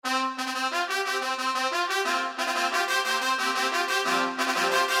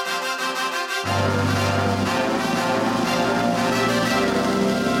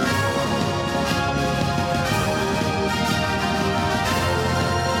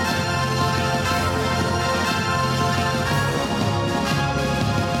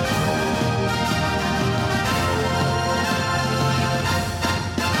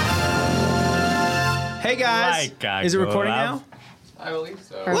Is it recording now? I believe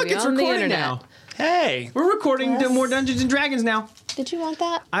so. Are Look, we it's on the recording internet? now. Hey. We're recording more Dungeons and Dragons now. Did you want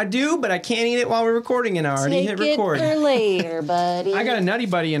that? I do, but I can't eat it while we're recording, and I already hit record. Take it for later, buddy. I got a Nutty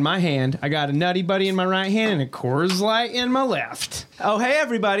Buddy in my hand. I got a Nutty Buddy in my right hand and a Coors Light in my left. Oh, hey,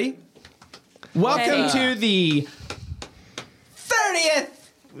 everybody. Welcome to the 30th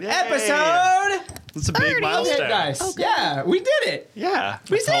episode. It's a big Hit milestone. dice. Okay. Yeah, we did it. Yeah.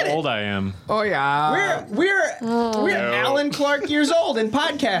 We That's did how it. old I am. Oh, yeah. We're Alan Clark years old in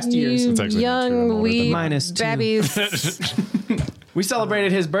podcast years. It's actually not true. I'm young older wee than Minus 2. babbies. We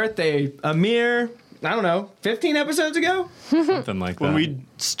celebrated his birthday a mere, I don't know, 15 episodes ago? Something like that. When we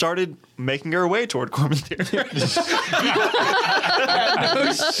started making our way toward Corbin Theater.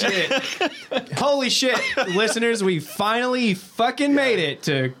 Oh, shit. Holy shit, listeners, we finally fucking made it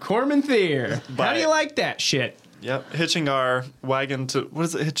to Corman Theater. How do you like that shit? Yep. Hitching our wagon to, what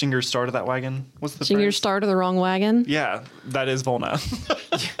is it? Hitching your star to that wagon? What's the Hitching your phrase? star to the wrong wagon. Yeah, that is Volna.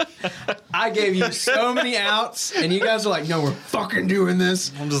 I gave you so many outs, and you guys are like, no, we're fucking doing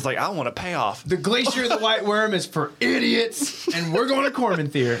this. I'm just like, I want a payoff. The Glacier of the White Worm is for idiots, and we're going to Corman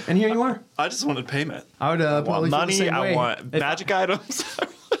Theater. And here you are. I just wanted payment. I would I want probably feel the money. same way. I want If- magic items.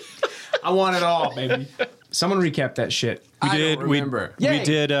 I want it all, baby. Someone recap that shit. We I did. don't remember. We Yay.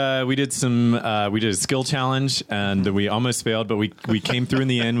 did. We did a skill challenge, and we almost failed, but we came through in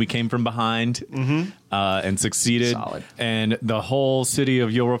the end. We came from behind and succeeded. Solid. And the whole city of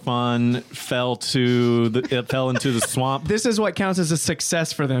Yorofon fell into the swamp. This is what counts as a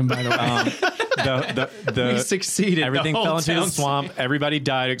success for them, by the way. We succeeded. Everything The whole fell into town the swamp. Everybody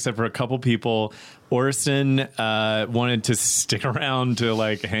died except for a couple people. Orson wanted to stick around to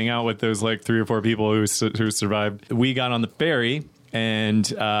like hang out with those like 3 or 4 people who survived. We got on the ferry and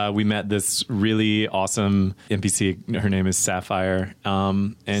we met this really awesome NPC. Her name is Sapphire.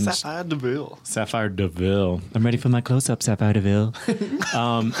 And Sapphire DeVille. Sapphire DeVille. I'm ready for my close-up, Sapphire DeVille.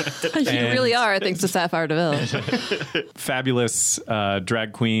 You really are, thanks to Sapphire DeVille. Fabulous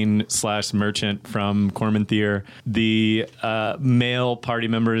drag queen / merchant from Corman Theater. The male party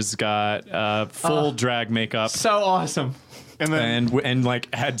members got full drag makeup So awesome. And then and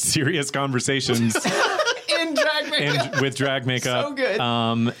like had serious conversations In drag makeup. with drag makeup. So good.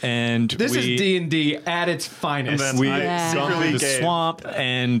 And This is D&D at its finest. And then we Yeah. gone through secretly the gave. swamp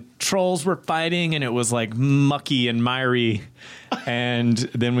and trolls were fighting and it was like mucky and miry. And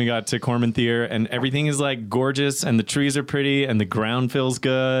then we got to Corman Theater and everything is like gorgeous and the trees are pretty and the ground feels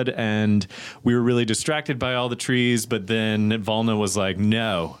good and we were really distracted by all the trees, but then Volna was like,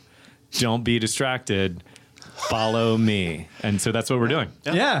 no, don't be distracted. Follow me. And so that's what we're doing.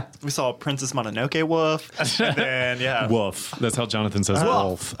 Yeah. we saw Princess Mononoke wolf. And then, yeah. Woof. That's how Jonathan says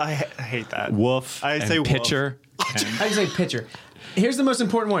wolf. I hate that. Woof. I and say wolf. pitcher. And How do you say pitcher? Here's the most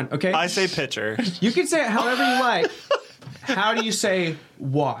important one, okay? I say pitcher. You can say it however you like. How do you say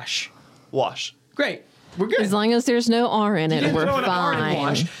wash? Wash. Great. We're good. As long as there's no R in it, You we're throw in an R in fine.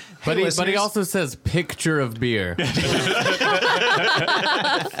 wash. But Hey, he listeners, also says picture of beer.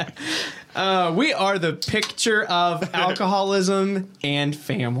 we are the picture of alcoholism and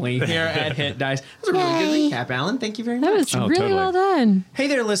family here at Hit Dice. That was a really good recap, Alan. Thank you very much. That was really totally. well done. Hey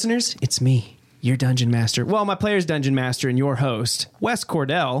there, listeners. It's me, your Dungeon Master. Well, my player's Dungeon Master and your host, Wes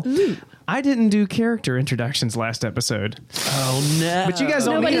Cordell. I didn't do character introductions last episode. oh no. But you guys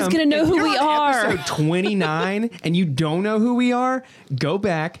don't Nobody's need them. gonna know If who you're we on are. Episode 29 and you don't know who we are, go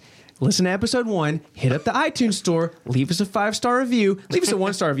back, listen to episode 1, hit up the iTunes store, leave us a 5-star review, leave us a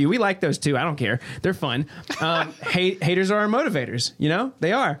 1-star review. We like those too. I don't care. They're fun. Haters are our motivators. You know,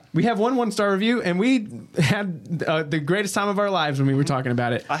 they are. We have one 1-star review and we had the greatest time of our lives when we were talking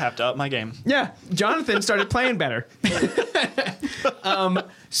about it. I have to up my game. Yeah, Jonathan started playing better.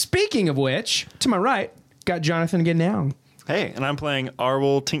 Speaking of which, to my right, got Jonathan Gnong, Hey, and I'm playing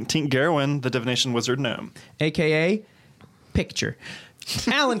Arwol Tink Tink Garwin, the Divination Wizard Gnome. a.k.a. Picture.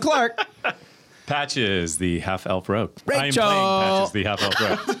 Alan Clark. Patches, the half-elf rogue. I'm Rachel. playing Patches, the half-elf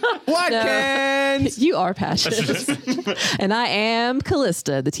rogue. Watkins. You are Patches. And I am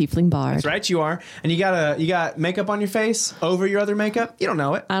Callista, the Tiefling Bard. That's right, you are. And you got makeup on your face over your other makeup. You don't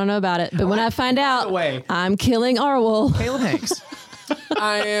know it. I don't know about it, but when I find out, way. I'm killing Arwol. Caleb Hanks.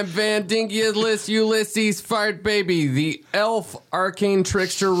 I am Van Dinkius Ulysses Fart Baby, the elf arcane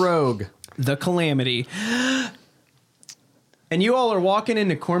trickster rogue. The Calamity. And you all are walking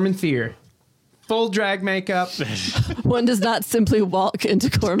into Corman Theater. Full drag makeup. One does not simply walk into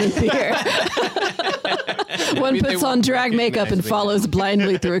Corman Theater. One They puts on drag won't makeup and recognize me. follows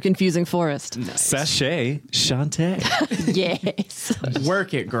blindly through a confusing forest. Sachet Shantae. Yes.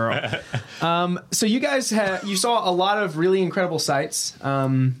 Work it, girl. So you guys you saw a lot of really incredible sights.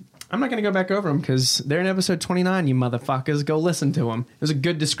 I'm not going to go back over them because they're in episode 29, you motherfuckers. Go listen to them. It was a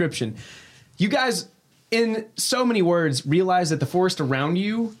good description. You guys, in so many words, realize that the forest around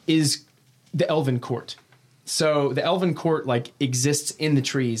you is the Elven Court. So the Elven Court like exists in the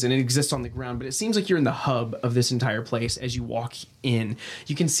trees and it exists on the ground, but it seems like you're in the hub of this entire place as you walk in.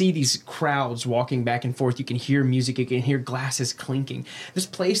 You can see these crowds walking back and forth. You can hear music. You can hear glasses clinking. This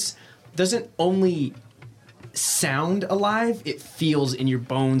place doesn't only sound alive, it feels in your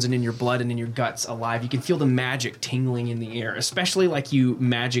bones and in your blood and in your guts alive. You can feel the magic tingling in the air, especially like you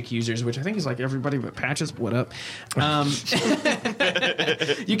magic users, which I think is like everybody but Patches. What up?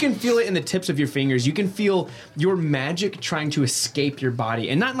 You can feel it in the tips of your fingers. You can feel your magic trying to escape your body,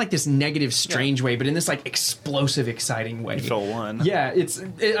 and not in like this negative, strange way, but in this like explosive, exciting way. You feel one. Yeah,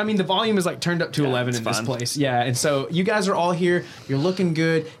 I mean, the volume is like turned up to 11 in this fun. place. Yeah, and so you guys are all here. You're looking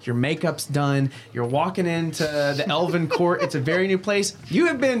good. Your makeup's done. You're walking into the Elven Court. It's a very new place. You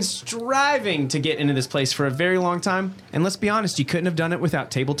have been striving to get into this place for a very long time, and let's be honest, you couldn't have done it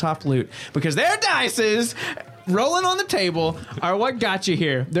without tabletop loot, because their dices rolling on the table are what got you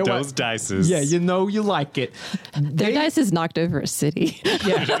here. They're Those dices. Yeah, you know you like it. Their dice has knocked over a city.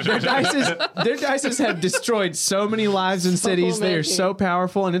 Yeah, their dices have destroyed so many lives and cities. They are so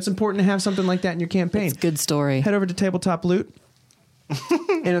powerful, and it's important to have something like that in your campaign. It's a good story. Head over to Tabletop Loot.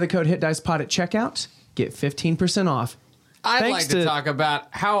 Enter the code HitDicePod at checkout. Get 15% off. I'd Thanks like to to- talk about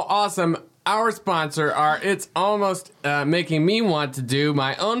how awesome our sponsor are. It's almost making me want to do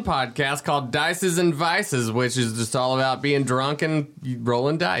my own podcast called Dices and Vices, which is just all about being drunk and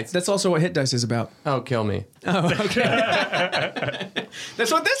rolling dice. That's also what Hit Dice is about. Oh, kill me. That's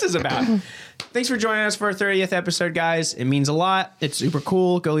what this is about. Thanks for joining us for our 30th episode, guys. It means a lot. It's super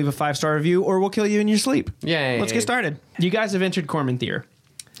cool. Go leave a 5-star review or we'll kill you in your sleep. Yay. Let's get started. You guys have entered Cormanthier.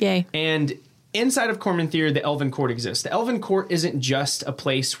 Yay. And inside of Cormanthier, the Elven Court exists. The Elven Court isn't just a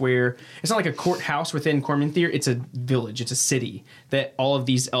place where it's not like a courthouse within Cormanthier. It's a village. It's a city that all of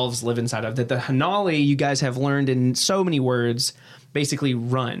these elves live inside of. That the Hanali, you guys have learned in so many words, basically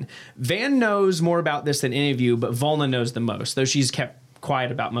run. Van knows more about this than any of you, but Volna knows the most, though she's kept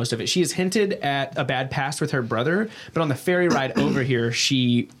quiet about most of it. She has hinted at a bad past with her brother, but on the ferry ride over here,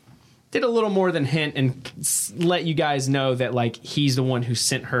 she did a little more than hint and let you guys know that like he's the one who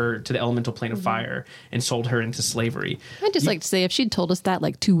sent her to the elemental plane of fire and sold her into slavery. I'd just like to say, if she'd told us that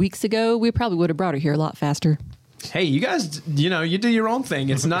like 2 weeks ago, we probably would have brought her here a lot faster. Hey, you guys, you do your own thing.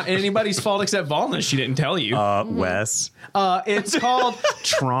 It's not anybody's fault except Volna. She didn't tell you. Wes. It's called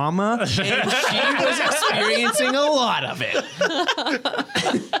trauma, and she was experiencing a lot of it.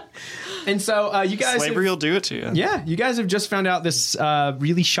 And so you guys Slavery will do it to you. Yeah, you guys have just found out this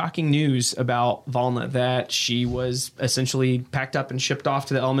really shocking news about Volna, that she was essentially packed up and shipped off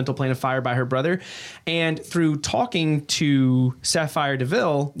to the elemental plane of fire by her brother. And through talking to Sapphire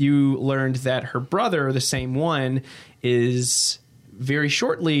DeVille, you learned that her brother, the same one, is very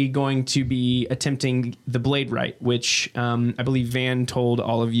shortly going to be attempting the Blade Rite, which I believe Van told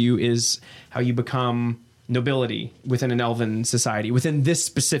all of you is how you become nobility within an elven society, within this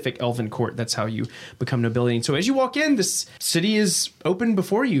specific elven court. That's how you become nobility. And so as you walk in, this city is open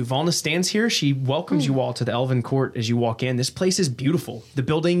before you. Volna stands here. She welcomes you all to the elven court as you walk in. This place is beautiful. The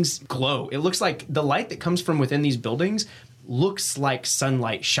buildings glow. It looks like the light that comes from within these buildings looks like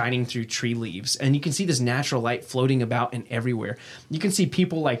sunlight shining through tree leaves, and you can see this natural light floating about and everywhere. You can see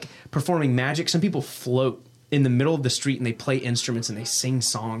people like performing magic. Some people float in the middle of the street and they play instruments and they sing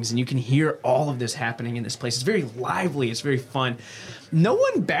songs, and you can hear all of this happening in this place. It's very lively. It's very fun. No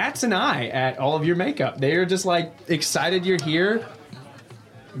one bats an eye at all of your makeup. They're just like excited you're here.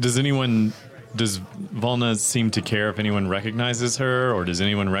 Does Volna seem to care if anyone recognizes her, or does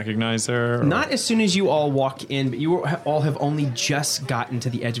anyone recognize her? Or? Not as soon as you all walk in, but you all have only just gotten to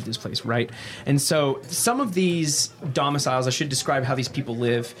the edge of this place, right? And so some of these domiciles, I should describe how these people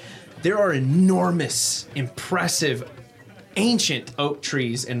live. There are enormous, impressive, ancient oak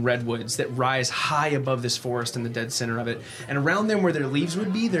trees and redwoods that rise high above this forest in the dead center of it. And around them, where their leaves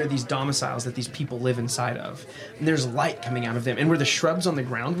would be, there are these domiciles that these people live inside of. And there's light coming out of them. And where the shrubs on the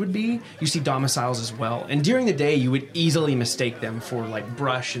ground would be, you see domiciles as well. And during the day, you would easily mistake them for like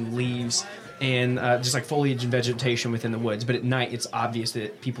brush and leaves and just like foliage and vegetation within the woods. But at night, it's obvious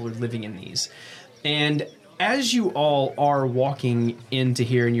that people are living in these. And as you all are walking into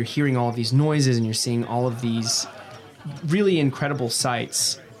here and you're hearing all of these noises and you're seeing all of these really incredible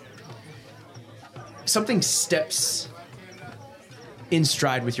sights, something steps in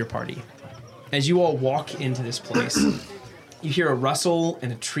stride with your party. As you all walk into this place, you hear a rustle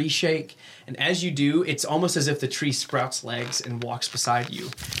and a tree shake, and as you do, it's almost as if the tree sprouts legs and walks beside you.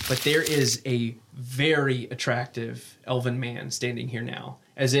 But there is a very attractive elven man standing here now,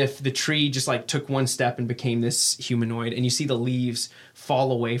 as if the tree just like took one step and became this humanoid, and you see the leaves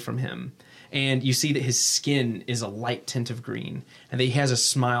fall away from him. And you see that his skin is a light tint of green, and that he has a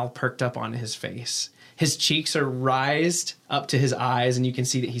smile perked up onto his face. His cheeks are raised up to his eyes, and you can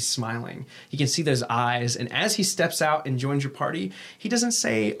see that he's smiling. You can see those eyes, and as he steps out and joins your party, he doesn't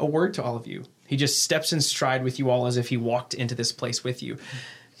say a word to all of you. He just steps in stride with you all as if he walked into this place with you.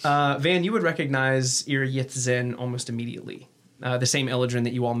 Van, you would recognize Iriyetzen almost immediately. The same Eladrin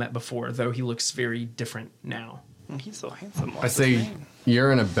that you all met before, though he looks very different now. He's so handsome. I say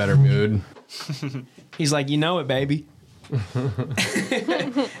you're in a better mood. He's like, you know it, baby.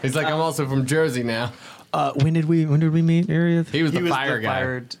 He's like, I'm also from Jersey now. When did we meet, Arieth? He was the fire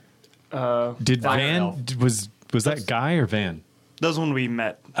guy. Did Fire Van elf. was that Guy or Van? That was when we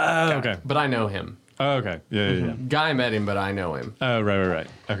met. Oh, okay. But I know him. Oh, okay. Yeah. Guy met him, but I know him. Oh, right.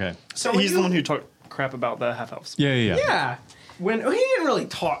 Okay. So He's the one who talked crap about the half elves. Yeah. Yeah. When he didn't really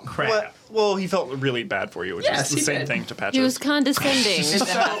talk crap. Well, he felt really bad for you, which Yes, is the he same did. thing to Patches. He was condescending. to the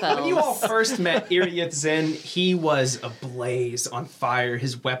half When you all elves. first met Iriyetzen, he was ablaze, on fire.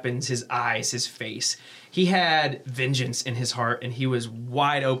 His weapons, his eyes, his face. He had vengeance in his heart, and he was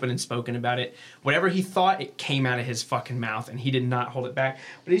wide open and spoken about it. Whatever he thought, it came out of his fucking mouth, and he did not hold it back.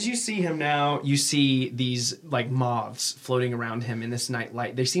 But as you see him now, you see these like moths floating around him in this night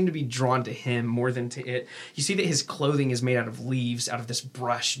light. They seem to be drawn to him more than to it. You see that his clothing is made out of leaves, out of this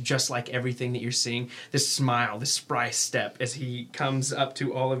brush, just like everything that you're seeing. This smile, this spry step as he comes up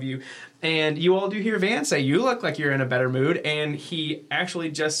to all of you. And you all do hear Van say, you look like you're in a better mood. And he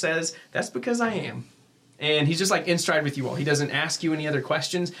actually just says, that's because I am. And he's just like in stride with you all. He doesn't ask you any other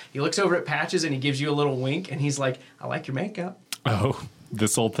questions. He looks over at Patches and he gives you a little wink. And he's like, I like your makeup. Oh,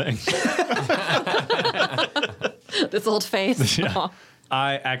 this old thing. This old face. Yeah. Aw.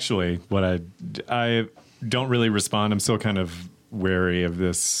 I don't really respond. I'm still kind of wary of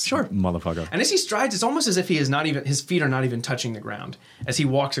this Sure. motherfucker. And as he strides, it's almost as if he is not even, his feet are not even touching the ground as he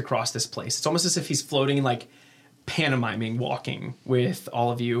walks across this place. It's almost as if he's floating, like pantomiming, walking with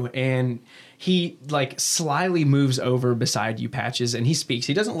all of you. And he like slyly moves over beside you, Patches, and he speaks.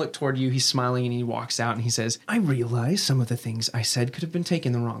 He doesn't look toward you. He's smiling and he walks out and he says, I realize some of the things I said could have been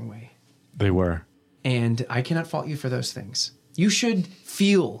taken the wrong way. They were. And I cannot fault you for those things. You should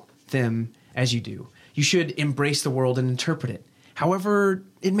feel them as you do. You should embrace the world and interpret it. However,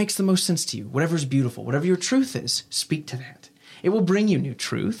 it makes the most sense to you. Whatever's beautiful, whatever your truth is, speak to that. It will bring you new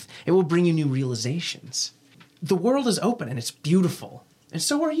truth. It will bring you new realizations. The world is open and it's beautiful. And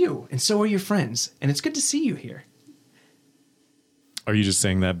so are you. And so are your friends. And it's good to see you here. Are you just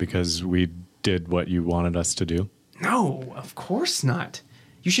saying that because we did what you wanted us to do? No, of course not.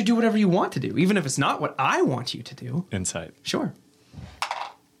 You should do whatever you want to do, even if it's not what I want you to do. Insight. Sure.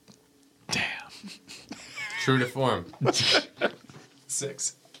 True to form.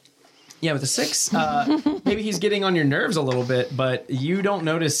 6. Yeah, with a 6, maybe he's getting on your nerves a little bit, but you don't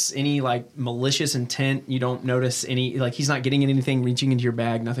notice any like malicious intent. You don't notice any, like he's not getting anything, reaching into your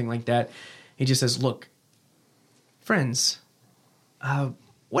bag, nothing like that. He just says, look, friends,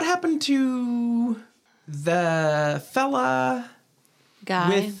 what happened to the fella Guy.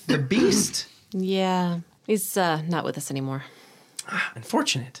 with the beast? Yeah. He's not with us anymore.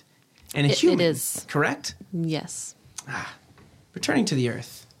 Unfortunate. And a It human, is. correct? Yes. Returning to the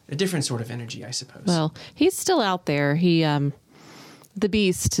earth. A different sort of energy, I suppose. Well, he's still out there. He, the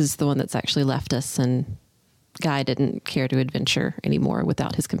beast is the one that's actually left us, and Guy didn't care to adventure anymore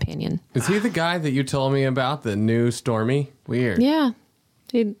without his companion. Is he the guy that you told me about, the new Stormy? Weird. Yeah.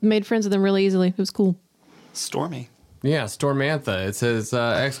 He made friends with him really easily. It was cool. Stormy. Yeah, Stormantha. It's his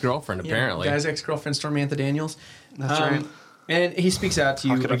ex-girlfriend, Yeah, apparently. Guy's ex-girlfriend, Stormantha Daniels. That's right. And he speaks out to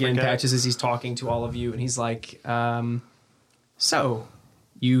you How could I again, forget? Patches, as he's talking to all of you, and he's like, so,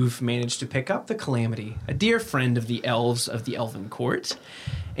 you've managed to pick up the Calamity, a dear friend of the elves of the Elven Court,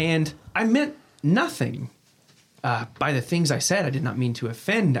 and I meant nothing by the things I said. I did not mean to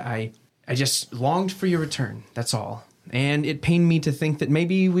offend. I just longed for your return, that's all. And it pained me to think that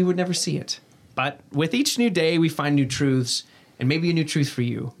maybe we would never see it. But with each new day, we find new truths, and maybe a new truth for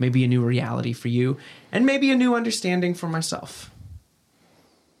you, maybe a new reality for you, and maybe a new understanding for myself.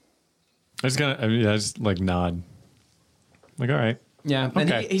 I just like nod. Like, all right. Yeah,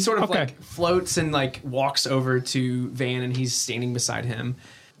 and Okay. he sort of Okay. like floats and like walks over to Van, and he's standing beside him.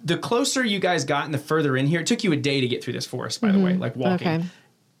 The closer you guys got and the further in here, it took you a day to get through this forest, by the way, like walking. Okay.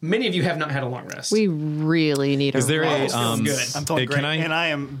 Many of you have not had a long rest. We really need a Is there a rest. good. I'm feeling Hey, great, can I- and I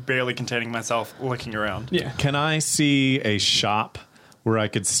am barely containing myself looking around. Yeah. Can I see a shop where I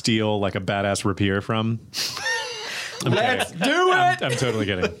could steal like a badass rapier from? Let's do it! I'm totally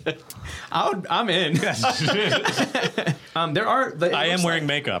kidding. I'm in. There are. It I am looks wearing like-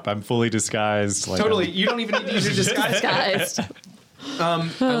 makeup. I'm fully disguised. Like Totally. You don't even need to use your disguise. Guys.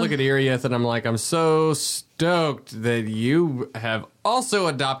 I look at Iriath and I'm like, I'm so stoked that you have also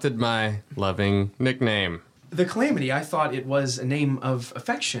adopted my loving nickname. The Calamity, I thought it was a name of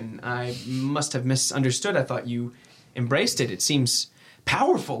affection. I must have misunderstood. I thought you embraced it. It seems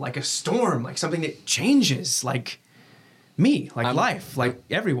powerful, like a storm, like something that changes, like me, like life, like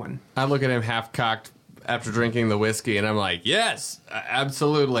everyone. I look at him half cocked after drinking the whiskey and I'm like, yes,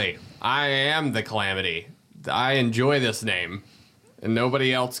 absolutely. I am the Calamity. I enjoy this name. And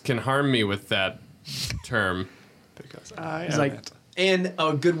nobody else can harm me with that term. Because I It's am like, it. and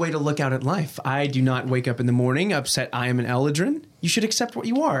a good way to look out at life. I do not wake up in the morning upset I am an Eladrin. You should accept what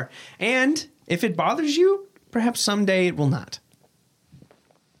you are. And if it bothers you, perhaps someday it will not.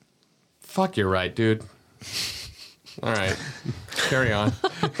 Fuck, you're right, dude. All right. Carry on.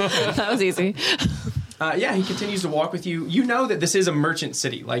 That was easy. Yeah, he continues to walk with you. You know that this is a merchant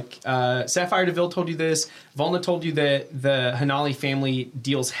city. Like, Sapphire DeVille told you this. Volna told you that the Hanali family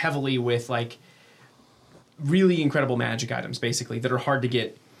deals heavily with, like, really incredible magic items, basically, that are hard to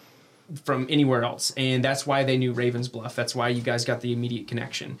get from anywhere else. And that's why they knew Raven's Bluff. That's why you guys got the immediate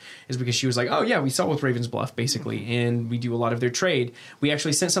connection, is because she was like, oh, yeah, we saw with Raven's Bluff, basically, and we do a lot of their trade. We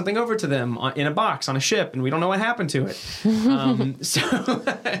actually sent something over to them in a box on a ship, and we don't know what happened to it. So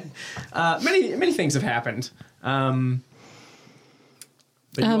many things have happened. But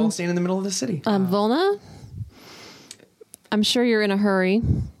you all stand in the middle of the city. Volna, I'm sure you're in a hurry.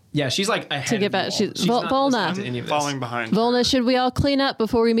 Yeah, she's like ahead To get of back- you all. she's- She's not Volna. listening to any of this. Falling behind. Volna, should we all clean up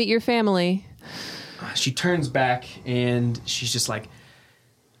before we meet your family? She turns back and she's just like,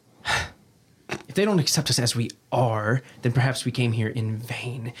 if they don't accept us as we are, then perhaps we came here in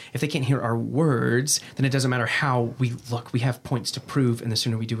vain. If they can't hear our words, then it doesn't matter how we look. We have points to prove, and the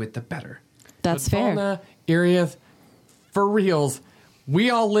sooner we do it, the better. That's fair. Volna, Iriath, for reals, we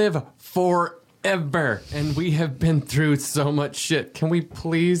all live forever, and we have been through so much shit. Can we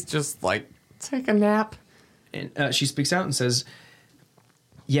please just, like, take a nap? And she speaks out and says,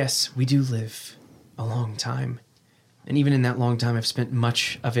 yes, we do live a long time. And even in that long time, I've spent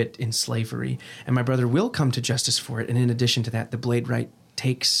much of it in slavery. And my brother will come to justice for it. And in addition to that, the blade right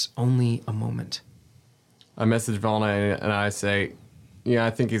takes only a moment. I message Volna and I say, yeah, I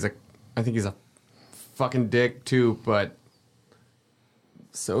think he's a fucking dick too, but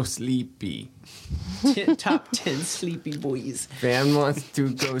so sleepy. Top 10 sleepy boys. Van wants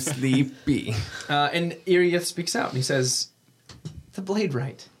to go sleepy. And Iriath speaks out and he says, the blade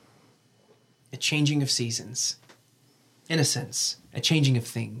right. A changing of seasons. Innocence. A changing of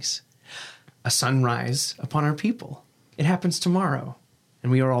things. A sunrise upon our people. It happens tomorrow.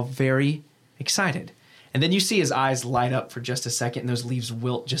 And we are all very excited. And then you see his eyes light up for just a second and those leaves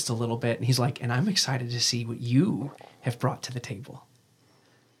wilt just a little bit. And he's like, and I'm excited to see what you have brought to the table.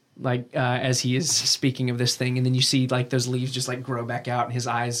 Like, as he is speaking of this thing. And then you see, like, those leaves just, like, grow back out and his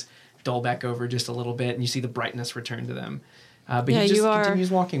eyes dull back over just a little bit. And you see the brightness return to them. But Yeah, he just you are.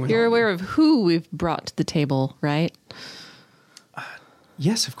 continues walking with You're all aware you. of who we've brought to the table, right?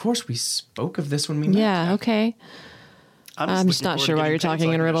 Yes, of course. We spoke of this when we met. Yeah. Okay. I'm just looking not forward sure to why getting you're paid so talking I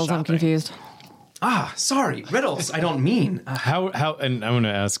in can go riddles. I'm shopping. confused. Ah, sorry. Riddles. I don't mean. How and I'm going to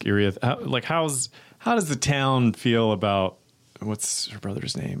ask Iriath, how does the town feel about what's her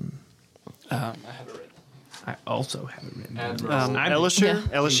brother's name? I also have it written down. Elishir?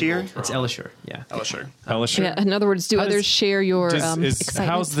 Yeah. Elishir? It's Elishir. Yeah. Elishir. Elishir? Yeah. In other words, do How does- others share your How's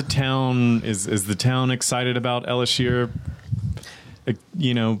excitement? the town? Is the town excited about Elishir?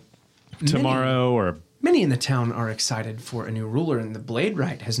 Tomorrow or Many in the town are excited for a new ruler, and the blade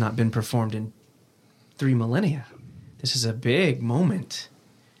rite has not been performed in 3 millennia. This is a big moment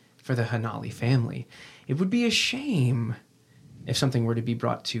for the Hanali family. It would be a shame if something were to be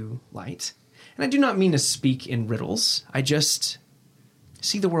brought to light. And I do not mean to speak in riddles. I just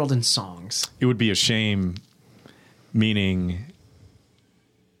see the world in songs. it would be a shame, meaning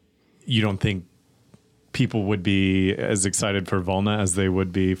you don't think people would be as excited for Volna as they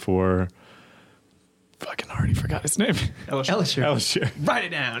would be for fucking already forgot his name. Elishir. Elishir. Write it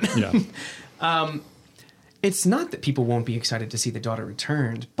down. Yeah. It's not that people won't be excited to see the daughter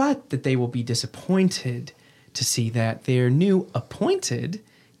returned, but that they will be disappointed to see that their new appointed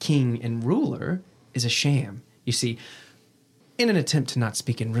king and ruler is a sham. You see, in an attempt to not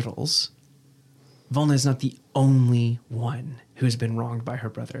speak in riddles, Volna is not the only one who has been wronged by her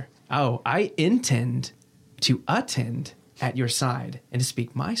brother. Oh, I intend to attend at your side and to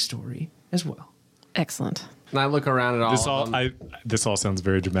speak my story as well. Excellent. And I look around at all of them. This all sounds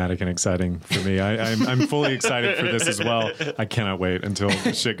very dramatic and exciting for me. I'm fully excited for this as well. I cannot wait until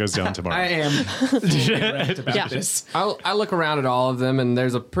the shit goes down tomorrow. I am fully wrecked about this. I look around at all of them, and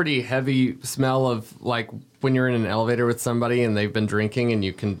there's a pretty heavy smell of, like, when you're in an elevator with somebody and they've been drinking, and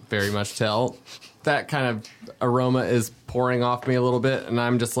you can very much tell that kind of aroma is pouring off me a little bit. And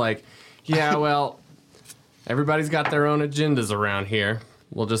I'm just like, yeah, well, everybody's got their own agendas around here.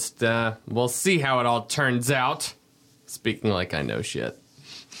 We'll just, we'll see how it all turns out. Speaking like I know shit.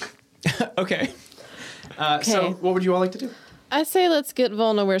 Okay. So what would you all like to do? I say let's get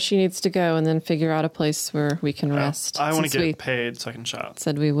Volna where she needs to go and then figure out a place where we can rest. I want to since we get paid so I can shop.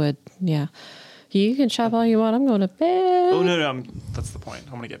 said we would, yeah. You can shop all you want. I'm going to bed. Oh, no, that's the point.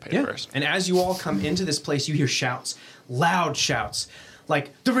 I'm going to get paid first. And as you all come into this place, you hear shouts, loud shouts,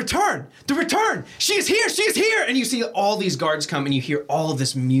 like, the return! The return! She is here! She is here! And you see all these guards come, and you hear all of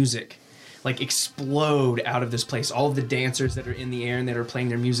this music, like, explode out of this place. All of the dancers that are in the air and that are playing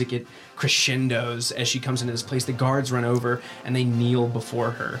their music, it crescendos as she comes into this place. The guards run over, and they kneel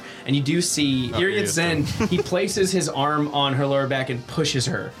before her. And you do see Iriad Zen, he places his arm on her lower back and pushes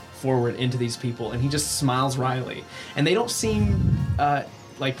her forward into these people, and he just smiles wryly. And they don't seem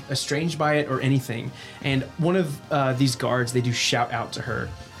like estranged by it or anything. And one of these guards, they do shout out to her,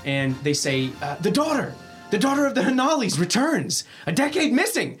 and they say, the daughter of the Hanalis returns, a decade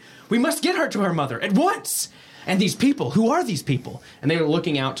missing. We must get her to her mother at once. And these people, who are these people? And they are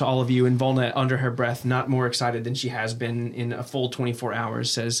looking out to all of you, and Volna, under her breath, not more excited than she has been in a full 24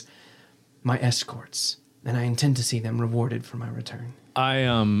 hours, says, my escorts, and I intend to see them rewarded for my return.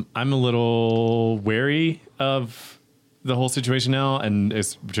 I'm a little wary of the whole situation now, and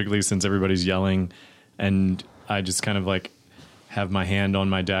it's particularly since everybody's yelling, and I just kind of like have my hand on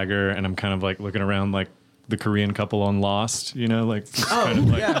my dagger, and I'm kind of like looking around like the Korean couple on Lost, you know, like kind of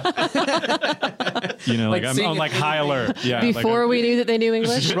like, you know, like I'm on like high alert. Yeah. Before we knew that they knew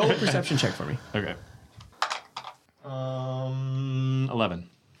English. Roll a perception check for me. Okay. 11.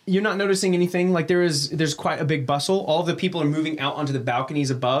 You're not noticing anything. Like there's quite a big bustle. All of the people are moving out onto the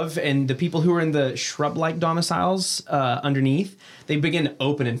balconies above, and the people who are in the shrub-like domiciles underneath, they begin to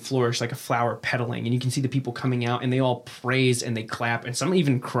open and flourish like a flower petaling, and you can see the people coming out, and they all praise and they clap, and some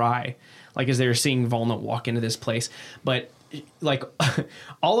even cry, like as they're seeing Volna walk into this place. But like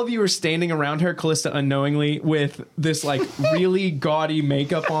all of you are standing around her, Callista, unknowingly, with this like really gaudy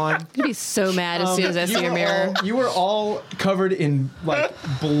makeup on. I'm gonna be so mad as soon as I see your mirror. You were all covered in like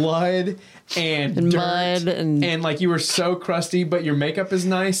blood and dirt, mud and like you were so crusty, but your makeup is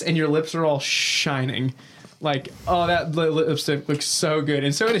nice and your lips are all shining. Like, oh, that lipstick looks so good.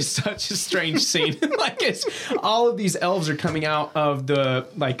 And so it is such a strange scene. Like it's all of these elves are coming out of the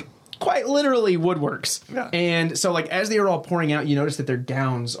like quite literally woodworks. Yeah. And so like as they are all pouring out, you notice that their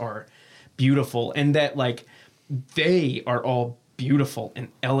gowns are beautiful and that like they are all beautiful and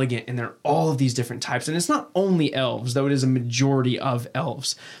elegant, and they're all of these different types. And it's not only elves, though it is a majority of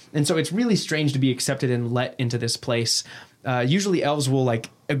elves. And so it's really strange to be accepted and let into this place. Usually elves will like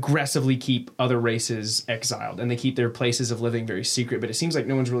aggressively keep other races exiled, and they keep their places of living very secret, but it seems like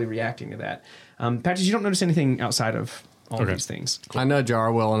no one's really reacting to that. Patches, you don't notice anything outside of all these things. I nudge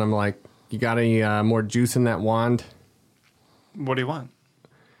Arwell and I'm like, you got any more juice in that wand? What do you want?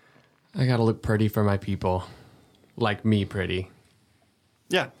 I gotta look pretty for my people. Like me pretty.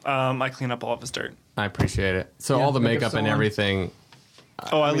 Yeah, I clean up all of his dirt. I appreciate it. So Yeah, all the makeup's makeup and on. I everything.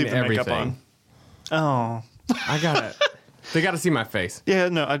 leave the makeup everything. on. Oh. I got it. They gotta see my face. Yeah,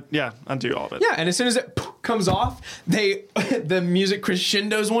 no, I do all of it. Yeah, and as soon as it comes off, the music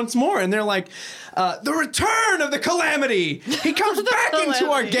crescendos once more, and they're like, the return of the Calamity! He comes back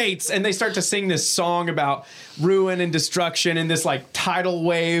into our gates! And they start to sing this song about ruin and destruction and this like tidal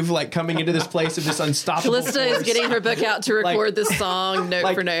wave like coming into this place of this unstoppable Callista is force. getting her book out to record Like- this song note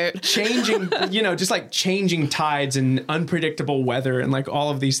like for note. changing, just like changing tides and unpredictable weather and like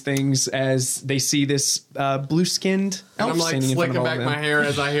all of these things as they see this blue-skinned And elf I'm like standing in front of slicking all back of my them. hair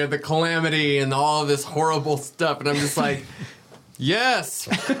as I hear the Calamity and all of this horrible stuff. And I'm just like, yes,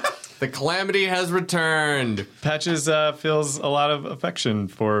 the Calamity has returned. Patches feels a lot of affection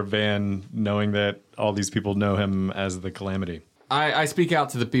for Van, knowing that all these people know him as the Calamity. I speak out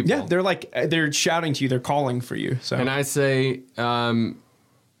to the people. Yeah, they're shouting to you, they're calling for you. So And I say,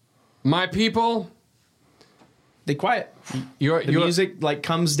 my people, they quiet. your The music like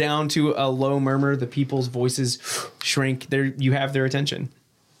comes down to a low murmur. The people's voices shrink. You have their attention.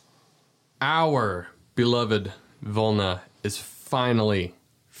 our beloved Volna is finally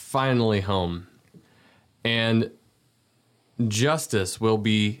home. And justice will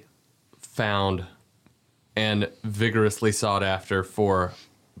be found and vigorously sought after for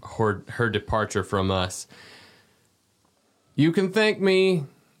her departure from us. You can thank me.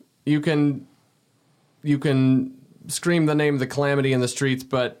 You can scream the name of the calamity in the streets,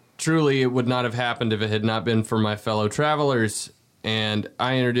 but truly it would not have happened if it had not been for my fellow travelers. And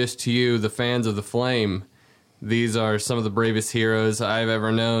I introduce to you the fans of the flame. These are some of the bravest heroes I've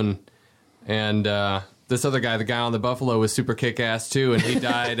ever known. And this other guy, the guy on the buffalo, was super kick-ass too, and he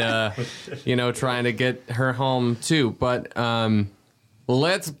died, trying to get her home too. But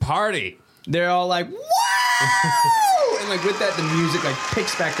let's party. They're all like, woo! And like with that, the music like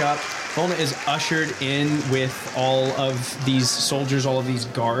picks back up. Volna is ushered in with all of these soldiers, all of these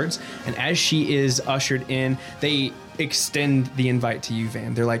guards. And as she is ushered in, they extend the invite to you,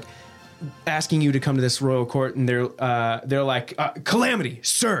 Van. They're like asking you to come to this royal court, and they're like, Calamity,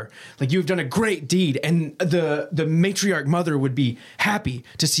 sir, like you've done a great deed, and the matriarch mother would be happy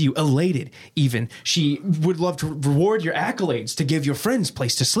to see you, elated even. She would love to reward your accolades, to give your friends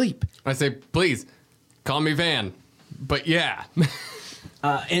place to sleep. I say, please, call me Van. But yeah.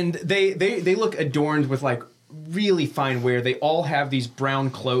 And they look adorned with like really fine wear. They all have these brown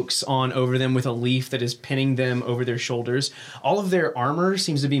cloaks on over them with a leaf that is pinning them over their shoulders. All of their armor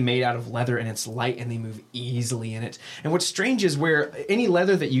seems to be made out of leather, and it's light, and they move easily in it. And what's strange is where any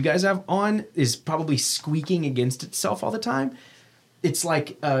leather that you guys have on is probably squeaking against itself all the time. It's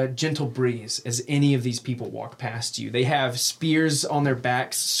like a gentle breeze as any of these people walk past you. They have spears on their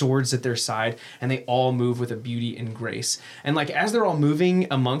backs, swords at their side, and they all move with a beauty and grace. And like as they're all moving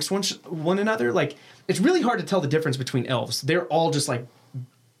amongst one another, like it's really hard to tell the difference between elves. They're all just like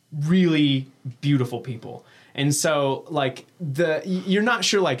really beautiful people. And so like you're not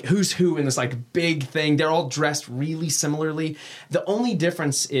sure like who's who in this like big thing. They're all dressed really similarly. The only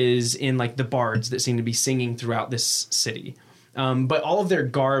difference is in like the bards that seem to be singing throughout this city. But all of their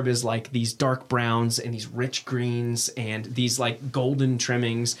garb is like these dark browns and these rich greens and these like golden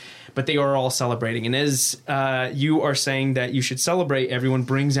trimmings, but they are all celebrating. And as you are saying that you should celebrate, everyone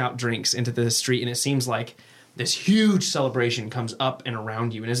brings out drinks into the street, and it seems like this huge celebration comes up and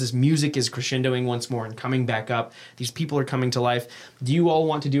around you. And as this music is crescendoing once more and coming back up, these people are coming to life. Do you all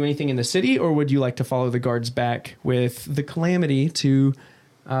want to do anything in the city, or would you like to follow the guards back with the Calamity to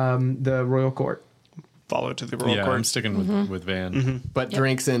the royal court? Follow to the royal court. I'm sticking with Van. But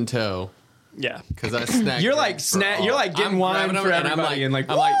drinks in tow. Yeah. Because I snack. You're like you're like getting wine for everybody, and like,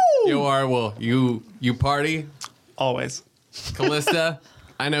 I'm like, you are. Well, you party, Always. Callista.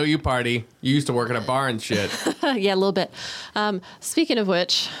 I know you party. You used to work at a bar and shit. Yeah, a little bit. Speaking of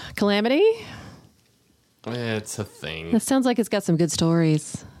which, Calamity, It's a thing. that sounds like it's got some good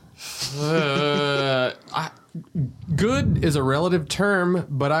stories. Good is a relative term,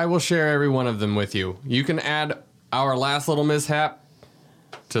 but I will share every one of them with you. You can add our last little mishap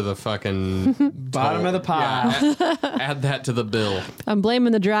to the fucking bottom of the pile. Yeah, add that to the bill. I'm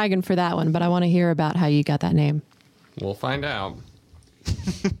blaming the dragon for that one, but I want to hear about how you got that name. We'll find out.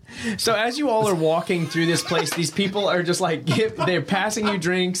 So as you all are walking through this place, these people are just like they're passing you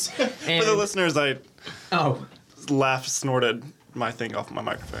drinks, and For the listeners, I oh, laughed, snorted my thing off my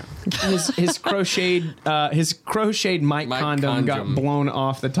microphone. his crocheted mic condom got condom. blown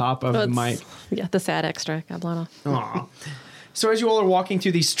off the top of the mic. Yeah, the sad extra got blown off. Aw. So as you all are walking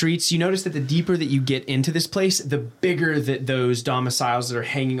through these streets, you notice that the deeper that you get into this place, the bigger that those domiciles that are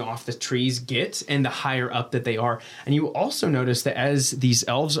hanging off the trees get, and the higher up that they are. And you also notice that as these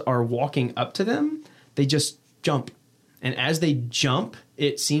elves are walking up to them, they just jump. And as they jump,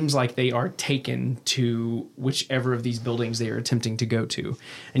 it seems like they are taken to whichever of these buildings they are attempting to go to.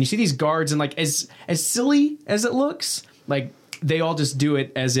 And you see these guards, and like as silly as it looks, like they all just do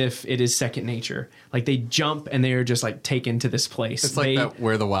it as if it is second nature. Like they jump and they are just like taken to this place. It's like that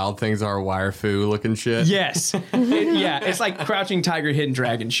Where the Wild Things Are wire foo looking shit. Yes. It's like Crouching Tiger, Hidden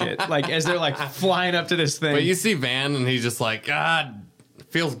Dragon shit. Like as they're like flying up to this thing. But you see Van and he's just like, God, it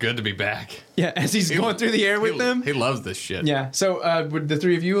feels good to be back. Yeah, as he's going through the air with them. He loves this shit. Yeah. So would the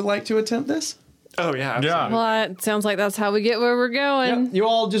three of you like to attempt this? Oh, yeah. Absolutely. Well, it sounds like that's how we get where we're going. Yep. You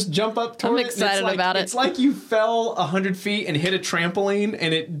all just jump up toward it. excited about it. It's like you fell 100 feet and hit a trampoline,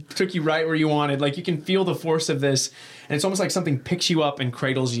 and it took you right where you wanted. Like you can feel the force of this, and it's almost like something picks you up and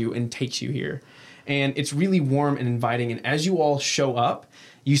cradles you and takes you here. And it's really warm and inviting. And as you all show up,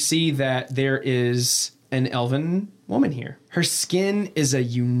 you see that there is an elven woman here. Her skin is a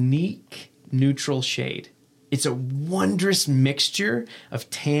unique neutral shade. It's a wondrous mixture of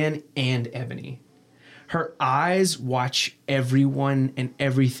tan and ebony. Her eyes watch everyone and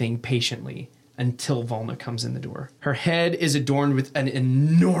everything patiently until Volna comes in the door. Her head is adorned with an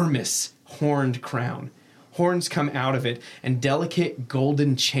enormous horned crown. Horns come out of it, and delicate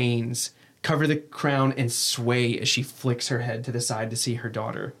golden chains cover the crown and sway as she flicks her head to the side to see her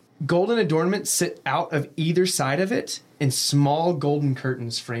daughter. Golden adornments sit out of either side of it, and small golden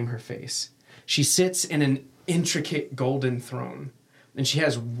curtains frame her face. She sits in an intricate golden throne, and she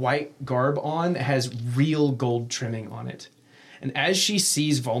has white garb on that has real gold trimming on it. And as she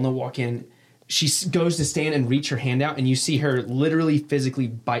sees Volna walk in, she goes to stand and reach her hand out, and you see her literally physically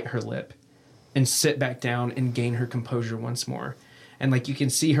bite her lip and sit back down and gain her composure once more. And like you can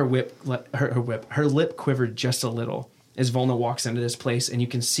see her lip quivered just a little as Volna walks into this place, and you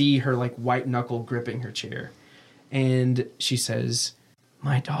can see her like white knuckle gripping her chair. And she says,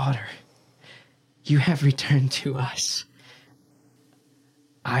 "My daughter, you have returned to us.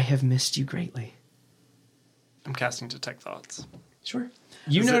 I have missed you greatly." I'm casting Detect Thoughts. Sure.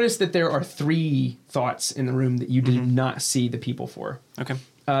 You notice that there are 3 thoughts in the room that you did not see the people for. Okay.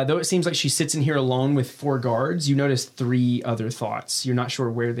 Though it seems like she sits in here alone with 4 guards, you notice 3 other thoughts. You're not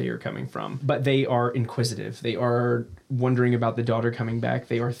sure where they are coming from, but they are inquisitive. They are wondering about the daughter coming back.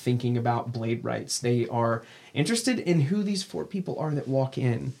 They are thinking about blade rights. They are interested in who these 4 people are that walk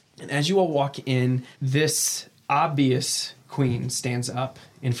in. And as you all walk in, this obvious queen stands up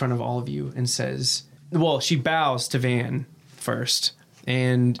in front of all of you and says, well, she bows to Van first,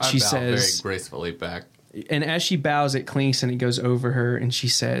 and she bow says very gracefully back. And as she bows, it clinks and it goes over her, and she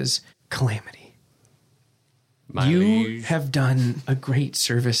says, "Calamity, My you liege. have done a great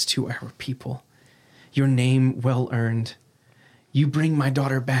service to our people. Your name well earned. You bring my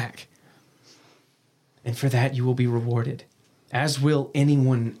daughter back. And for that you will be rewarded, as will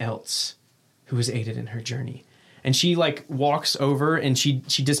anyone else who has aided in her journey." And she like walks over and she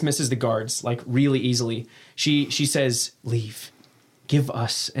dismisses the guards like really easily. She says, "Leave. Give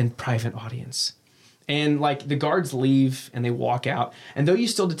us a private audience." And like the guards leave and they walk out. And though you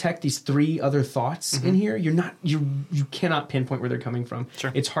still detect these 3 other thoughts in here, you cannot pinpoint where they're coming from.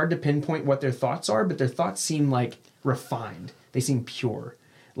 Sure. It's hard to pinpoint what their thoughts are, but their thoughts seem like refined. They seem pure.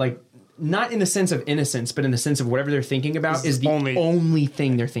 Like not in the sense of innocence, but in the sense of whatever they're thinking about is the only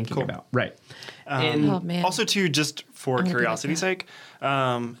thing they're thinking about. Right. And Oh man. Also, too, just for gonna do curiosity's that.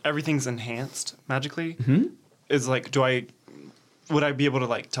 sake, everything's enhanced magically. Is like, would I be able to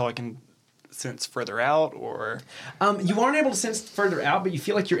like tell I can sense further out, or you aren't able to sense further out, but you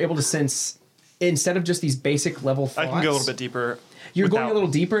feel like you're able to sense instead of just these basic level thoughts. I can go a little bit deeper. You're going a little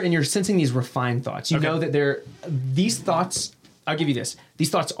deeper, and you're sensing these refined thoughts. You know that these thoughts. I'll give you this. These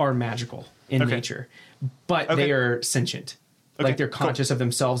thoughts are magical in nature, but they are sentient. Like they're conscious of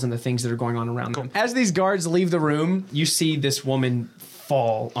themselves and the things that are going on around them. As these guards leave the room, you see this woman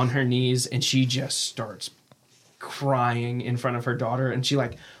fall on her knees, and she just starts crying in front of her daughter, and she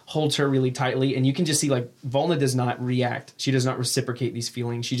like holds her really tightly, and you can just see like Volna does not react. She does not reciprocate these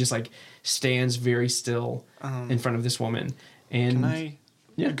feelings. She just like stands very still in front of this woman. And Can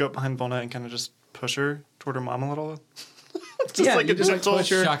I go up behind Volna and kind of just push her toward her mom a little? you just like push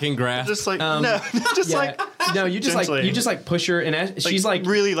her. Shocking grasp. Just like no, just like no, you just gently. like you just like push her, and as she's like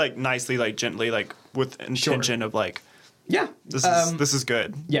really like nicely, like gently, like with intention of like this is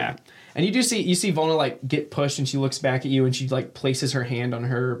good. Yeah. And you see Volna like get pushed, and she looks back at you, and she like places her hand on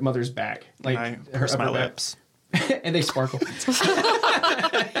her mother's back, like I her purse my upper back. lips. And they sparkle.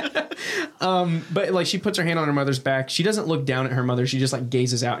 But like she puts her hand on her mother's back. She doesn't look down at her mother. She just like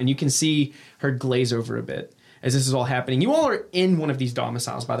gazes out, and you can see her glaze over a bit as this is all happening. You all are in one of these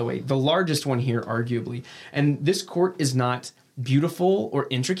domiciles, by the way, the largest one here, arguably. And this court is not beautiful or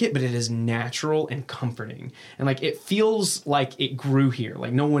intricate, but it is natural and comforting. And like it feels like it grew here,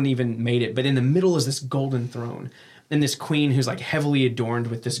 like no one even made it. But in the middle is this golden throne. And this queen who's like heavily adorned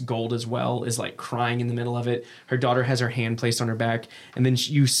with this gold as well is like crying in the middle of it. Her daughter has her hand placed on her back. And then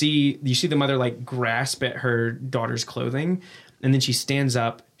you see the mother like grasp at her daughter's clothing. And then she stands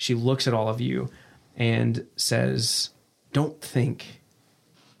up, she looks at all of you and says, "Don't think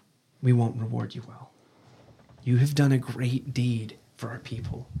we won't reward you well. You have done a great deed for our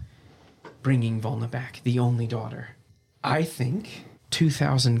people, bringing Volna back, the only daughter. I think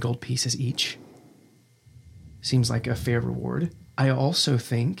 2,000 gold pieces each seems like a fair reward. I also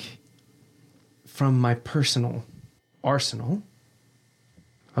think from my personal arsenal,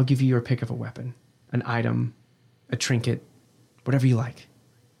 I'll give you your pick of a weapon, an item, a trinket, whatever you like.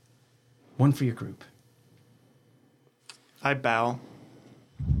 One for your group." I bow,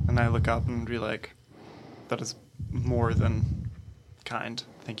 and I look up and be like, "That is more than kind.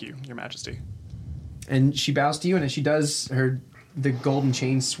 Thank you, Your Majesty." And she bows to you, and as she does, the golden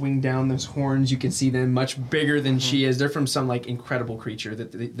chains swing down those horns. You can see them much bigger than she is. They're from some like incredible creature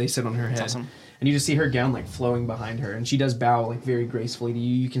that they sit on her head. That's awesome. And you just see her gown like flowing behind her, and she does bow like very gracefully to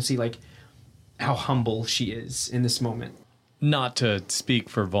you. You can see like how humble she is in this moment. Not to speak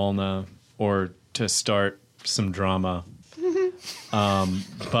for Volna or to start some drama,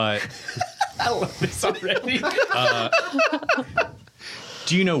 but I love this already.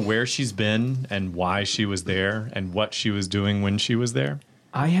 Do you know where she's been and why she was there and what she was doing when she was there?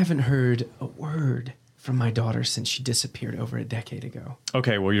 I haven't heard a word from my daughter since she disappeared over a decade ago.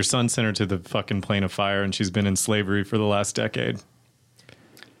 Okay, well, your son sent her to the fucking plane of fire, and she's been in slavery for the last decade.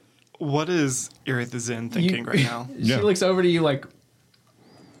 What is Iria the Zen thinking right now? She looks over to you like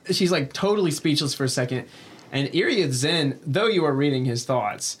she's like totally speechless for a second. And Iria Zen, though you are reading his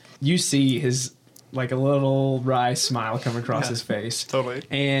thoughts, you see his like a little wry smile come across his face. Totally.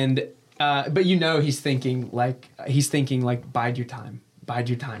 And but you know he's thinking like bide your time,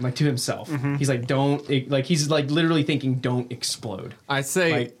 like to himself. He's like he's like literally thinking don't explode. I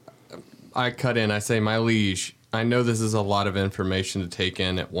say, Like- I cut in. I say, my liege, I know this is a lot of information to take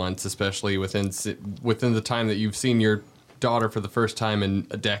in at once, especially within the time that you've seen your daughter for the first time in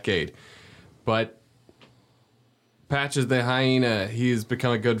a decade. But Patches the hyena, he has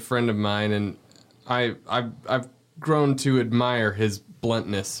become a good friend of mine, and I've grown to admire his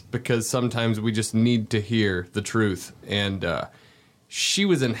bluntness because sometimes we just need to hear the truth. And she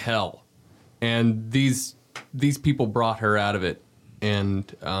was in hell, and these people brought her out of it,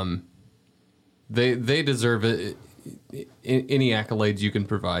 and they deserve it. Any accolades you can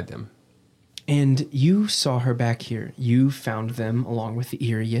provide them. And you saw her back here. You found them along with the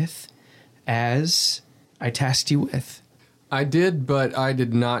Iriath, as I tasked you with. I did, but I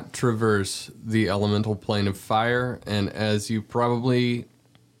did not traverse the elemental plane of fire, and as you probably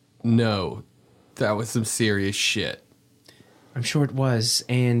know, that was some serious shit. I'm sure it was,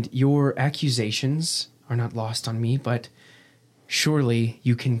 and your accusations are not lost on me, but surely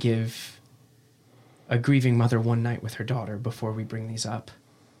you can give a grieving mother one night with her daughter before we bring these up.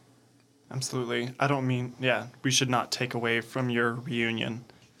 Absolutely. I don't mean, we should not take away from your reunion.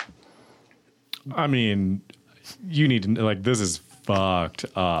 I mean, you need to, like, this is fucked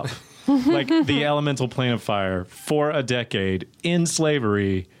up. Like, the elemental plane of fire, for a decade, in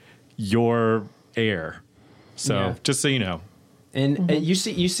slavery, your heir. So, Yeah. just so you know. And you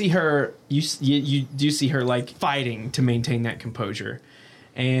see her. You do see her like fighting to maintain that composure,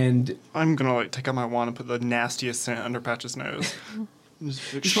 and I'm gonna like take out my wand and put the nastiest scent under Patch's nose.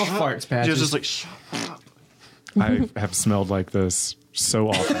 Just like, You smell "Shut-" farts, Patches. Just like shut up. I have smelled like this so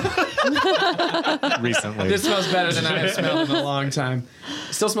often recently. this smells better than I have smelled in a long time.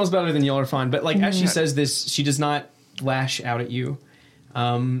 Still smells better than Yollerfon, but like as she says this, she does not lash out at you.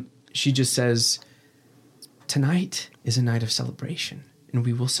 She just says, "Tonight is a night of celebration, and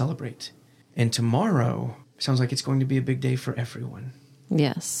we will celebrate. And tomorrow sounds like it's going to be a big day for everyone.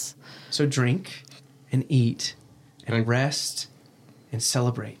 Yes. So drink and eat and rest and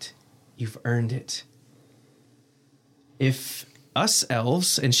celebrate. You've earned it. If us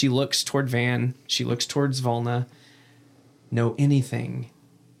elves," and she looks toward Van, she looks towards Volna, "know anything,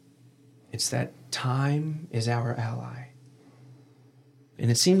 it's that time is our ally. And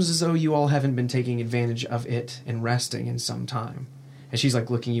it seems as though you all haven't been taking advantage of it and resting in some time." And she's like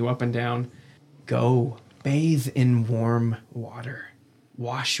looking you up and down. "Go, bathe in warm water.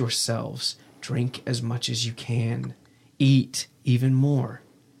 Wash yourselves. Drink as much as you can. Eat even more.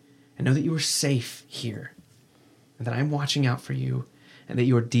 And know that you are safe here. And that I'm watching out for you. And that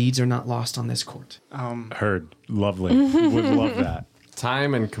your deeds are not lost on this court." Heard. Lovely. Would love that.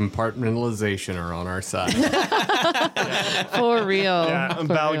 Time and compartmentalization are on our side. For real. Yeah, For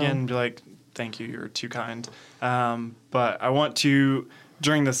bow real. again and be like, "Thank you, you're too kind." But I want to,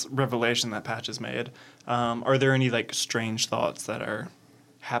 during this revelation that Patch has made, are there any like strange thoughts that are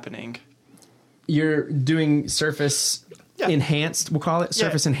happening? You're doing surface enhanced, we'll call it.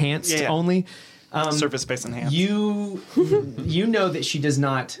 Surface enhanced Yeah. only. Surface space enhanced. You know that she does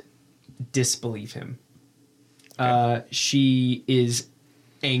not disbelieve him. She is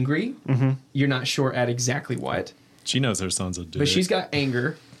angry. You're not sure at exactly what, She knows her son's a dude. but she's got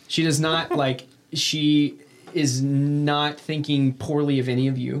anger. She does not like. She is not thinking poorly of any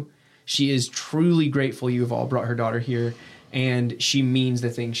of you. She is truly grateful you have all brought her daughter here, and she means the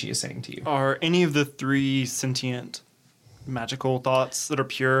things she is saying to you. Are any of the three sentient magical thoughts that are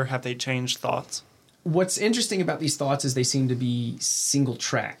pure, have they changed thoughts? What's interesting about these thoughts is they seem to be single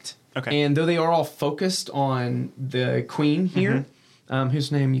tracked. Okay. And though they are all focused on the queen here,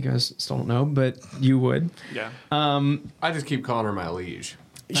 whose name you guys still don't know, but you would. Yeah. I just keep calling her my liege.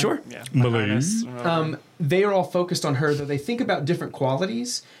 Sure. Yeah. Malay. Highness, whatever. They are all focused on her, though they think about different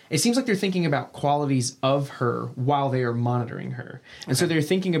qualities. It seems like they're thinking about qualities of her while they are monitoring her. And so they're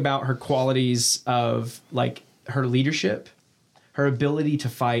thinking about her qualities of like her leadership, her ability to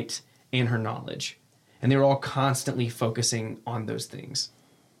fight, and her knowledge. And they're all constantly focusing on those things.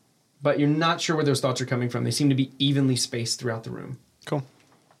 But you're not sure where those thoughts are coming from. They seem to be evenly spaced throughout the room. Cool.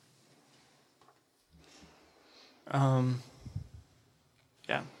 Yeah.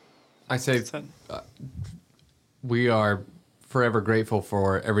 I say Said. we are forever grateful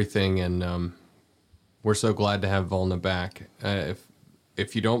for everything, and we're so glad to have Volna back.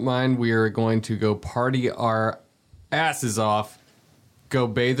 If you don't mind, we are going to go party our asses off, go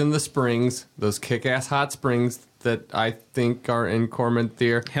bathe in the springs, those kick-ass hot springs that I think are in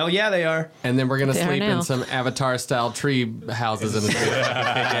Cormanthier. Hell yeah, they are. And then we're going to They are sleep now. in some Avatar-style tree houses in the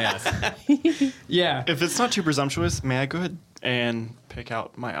kick-ass. Yeah. If it's not too presumptuous, may I go ahead and pick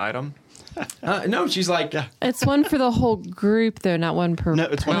out my item? No, she's like, It's one for the whole group, though, not one per No,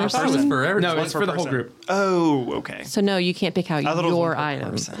 it's one I per thought it was person. for everyone. no, it's for the whole person. group. Oh, okay. So no, you can't pick out I thought it was your one per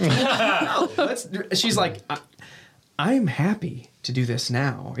item. person. She's like, I'm happy to do this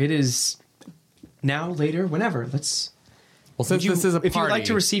now. It is now, later, whenever. Let's. Well, since You- this is a party, if you'd like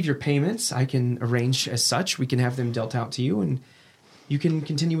to receive your payments, I can arrange as such. We can have them dealt out to you, and you can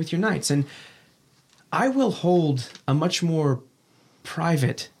continue with your nights. And I will hold a much more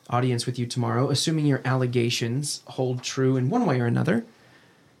private audience with you tomorrow, assuming your allegations hold true in one way or another.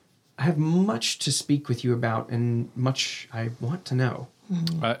 I have much to speak with you about, and much I want to know.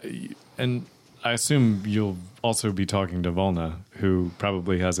 And I assume you'll also be talking to Volna, who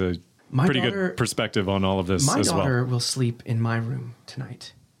probably has a My pretty daughter- good perspective on all of this My as daughter well. will sleep in my room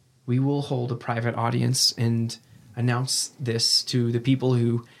tonight. We will hold a private audience and announce this to the people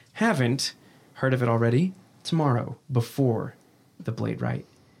who haven't heard of it already tomorrow before the Blade Rite.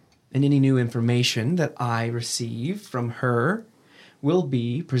 And any new information that I receive from her will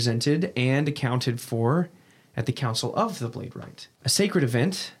be presented and accounted for at the Council of the Blade Rite. A sacred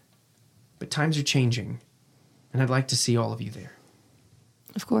event, but times are changing, and I'd like to see all of you there.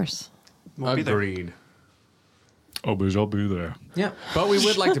 Of course. We'll be there. agreed. Oh, but I'll be there. Yeah. But we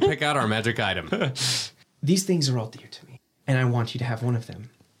would like to pick out our magic item. These things are all dear to me, and I want you to have one of them.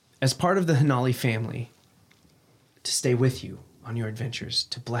 As part of the Hanali family, to stay with you on your adventures,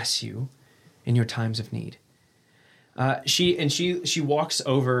 to bless you in your times of need. She walks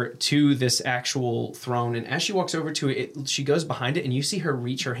over to this actual throne, and as she walks over to it, she goes behind it, and you see her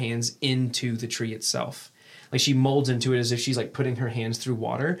reach her hands into the tree itself. Like she molds into it as if she's like putting her hands through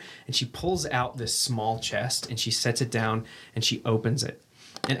water, and she pulls out this small chest and she sets it down and she opens it.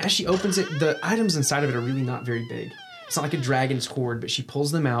 And as she opens it, the items inside of it are really not very big. It's not like a dragon's hoard, but she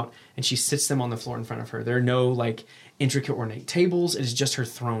pulls them out and she sits them on the floor in front of her. There are no like intricate ornate tables. It is just her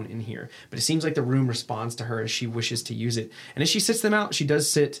throne in here. But it seems like the room responds to her as she wishes to use it. And as she sits them out, she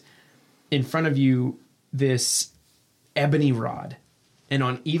does sit in front of you this ebony rod. And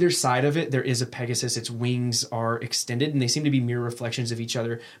on either side of it, there is a Pegasus. Its wings are extended, and they seem to be mirror reflections of each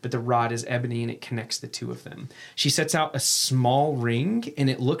other, but the rod is ebony, and it connects the two of them. She sets out a small ring, and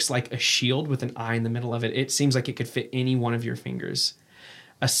it looks like a shield with an eye in the middle of it. It seems like it could fit any one of your fingers.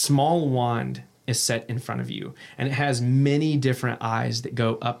 A small wand is set in front of you, and it has many different eyes that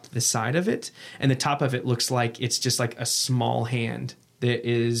go up the side of it, and the top of it looks like it's just like a small hand that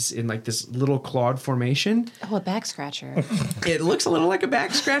is in like this little clawed formation. Oh, a back scratcher. It looks a little like a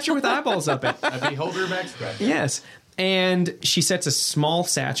back scratcher with eyeballs up it. A beholder back scratcher. Yes. And she sets a small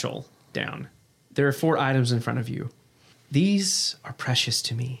satchel down. There are 4 items in front of you. These are precious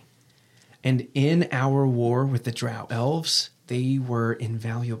to me. And in our war with the Drow elves, they were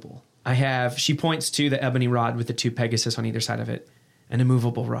invaluable. She points to the ebony rod with the 2 Pegasus on either side of it, an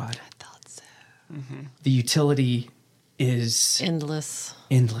immovable rod. I thought so. The utility is Endless.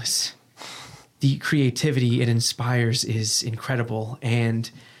 endless. The creativity it inspires is incredible, and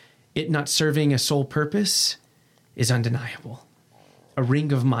it not serving a sole purpose is undeniable. A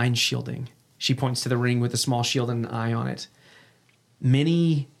ring of mind shielding. She points to the ring with a small shield and an eye on it.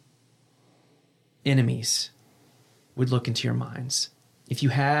 Many enemies would look into your minds. If you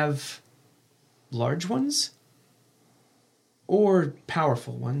have large ones or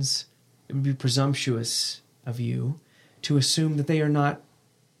powerful ones, it would be presumptuous of you to assume that they are not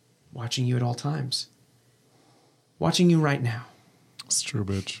watching you at all times. Watching you right now. That's true,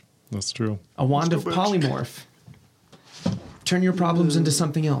 bitch. That's true. A wand of bitch. polymorph. Turn your problems into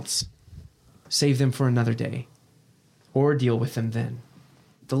something else. Save them for another day. Or deal with them then.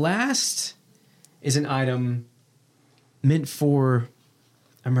 The last is an item meant for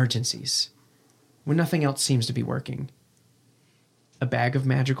emergencies, when nothing else seems to be working. A bag of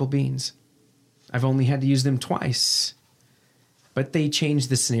magical beans. I've only had to use them twice, but they change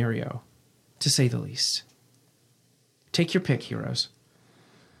the scenario, to say the least. Take your pick, heroes.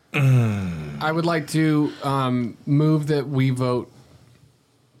 I would like to move that we vote.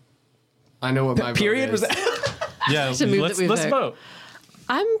 I know what my Period vote is. was that? Yeah, To move let's that we vote. vote.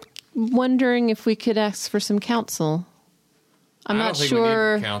 I'm wondering if we could ask for some counsel. I'm I not don't think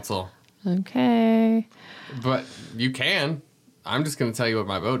sure. We need counsel. Okay. But you can. I'm just going to tell you what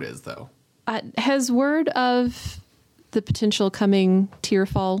my vote is, though. Has word of the potential coming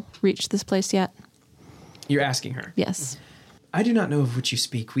Tearfall reached this place yet? You're asking her. Yes. I do not know of which you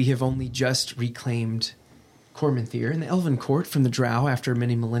speak. We have only just reclaimed Cormanthier and the Elven Court from the Drow after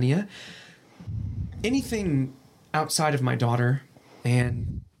many millennia. Anything outside of my daughter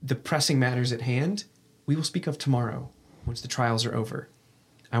and the pressing matters at hand, we will speak of tomorrow once the trials are over.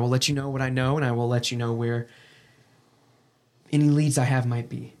 I will let you know what I know, and I will let you know where any leads I have might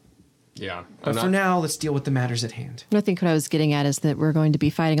be. Yeah. But for now, let's deal with the matters at hand. I think what I was getting at is that we're going to be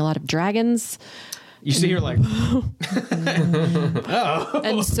fighting a lot of dragons. You see, you're like,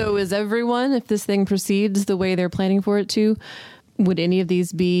 And so is everyone. If this thing proceeds the way they're planning for it to, would any of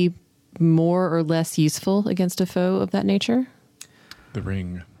these be more or less useful against a foe of that nature? The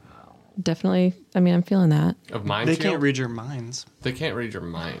ring. Definitely. I mean, I'm feeling that. Of mind They shield? can't read your minds. They can't read your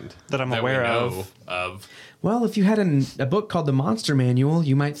mind. That I'm we aware know of. well, if you had a book called the Monster Manual,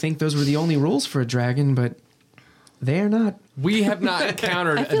 you might think those were the only rules for a dragon, but they are not. We have not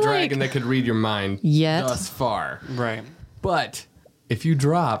encountered I a feel dragon like- that could read your mind Yet. thus far. Right. But if you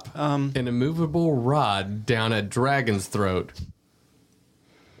drop an immovable rod down a dragon's throat,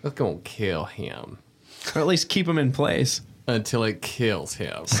 that's going to kill him Or at least keep them in place. until it kills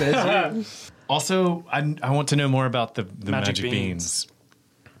him. Says you. Also, I want to know more about the Magic magic beans.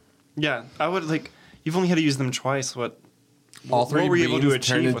 Yeah, I would like. You've only had to use them twice. What? All three what were you able to beans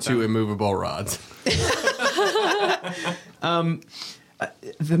turn achieve with into them? immovable rods.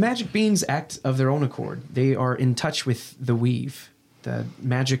 The magic beans act of their own accord. They are in touch with the weave, the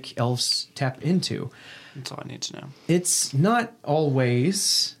magic elves tap into. That's all I need to know. It's not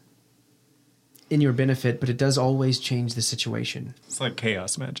always in your benefit, but it does always change the situation. It's like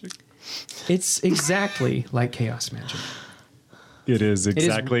chaos magic. It's exactly like chaos magic. It is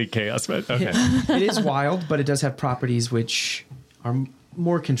exactly chaos magic. Okay. It is wild, but it does have properties which are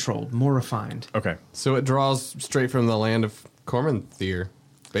more controlled, more refined. Okay. So it draws straight from the land of Cormanthier,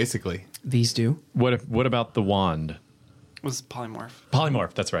 basically. These do. What about the wand? It was polymorph.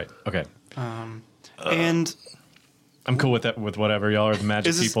 Polymorph. That's right. Okay. And I'm cool with that. With whatever. Y'all are the magic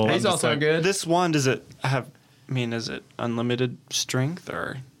Is this- people. He's I'm just also like- good. this wand, does it have? I mean, is it unlimited strength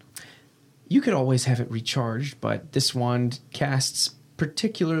or? You could always have it recharged, but this wand casts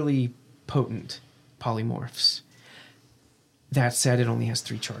particularly potent polymorphs. That said, it only has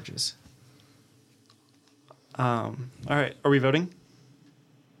 3 charges. All right, are we voting?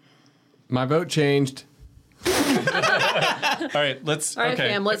 My vote changed. All right. Let's. All right, okay.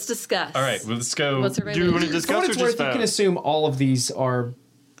 fam, let's discuss. All right. Well, let's go. What's everybody Do we want to For discuss what or it's just worth, you vote? can assume all of these are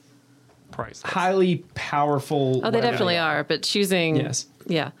Price. highly powerful. Oh, they whatever definitely they are, but choosing. Yes.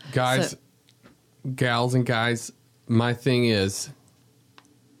 Yeah. Guys, So- gals and guys, my thing is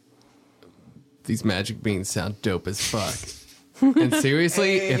these magic beans sound dope as fuck. And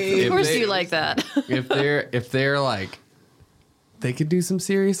seriously, if of course they, you like that. if they're like they could do some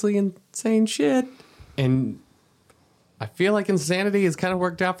seriously insane shit, and I feel like insanity has kind of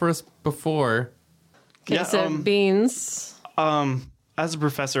worked out for us before. Okay, Yeah, so beans. As a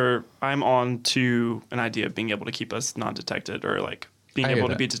professor, I'm on to an idea of being able to keep us non-detected or like being I hear able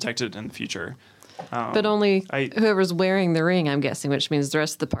to that. be detected in the future. But only I- whoever's wearing the ring, I'm guessing, which means the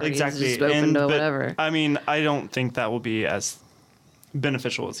rest of the party Exactly. is just open to but, whatever. I mean, I don't think that will be as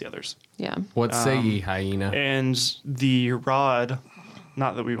beneficial as the others. Yeah. What say ye, hyena? And the rod,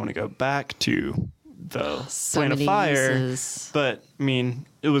 not that we want to go back to the So Plane of many Fire, uses. but I mean,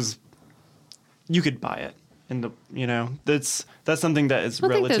 it was, you could buy it. And that's something that is I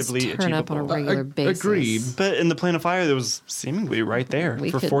don't think relatively those turn up on a achievable. regular basis. Agreed. But in the Plane of Fire, that was seemingly right there We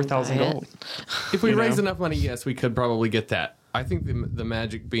for couldn't 4,000 buy it. gold. If we you raise know? enough money, yes, we could probably get that. I think the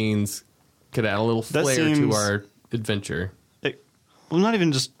magic beans could add a little That flair to seems- our adventure. Well, not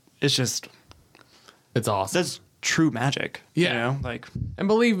even just, it's just, It's awesome. that's true magic. Yeah. You know, like, And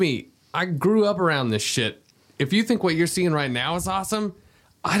believe me, I grew up around this shit. If you think what you're seeing right now is awesome,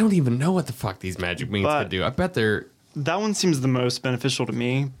 I don't even know what the fuck these magic beans But- could do. I bet they're that one seems the most beneficial to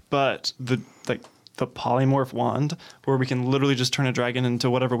me, but the polymorph wand, where we can literally just turn a dragon into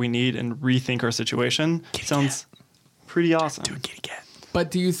whatever we need and rethink our situation, sounds pretty awesome.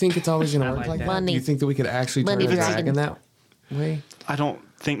 But do you think it's always going to work like like that. that? Money. Do you think that we could actually turn Money a dragon. dragon that way? I don't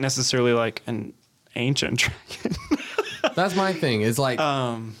think necessarily like an ancient dragon. That's my thing. Is like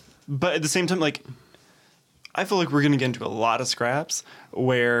But at the same time, like, I feel like we're going to get into a lot of scraps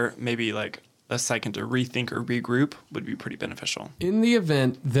where maybe like a second to rethink or regroup would be pretty beneficial. in the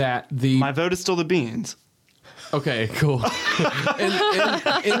event that the My vote is still the beans. Okay, cool.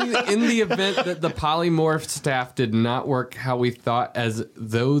 in the event that the polymorph staff did not work how we thought, as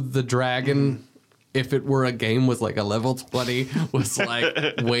though the dragon, if it were a game, was like a level 20, was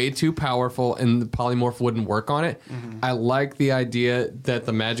like way too powerful and the polymorph wouldn't work on it. I like the idea that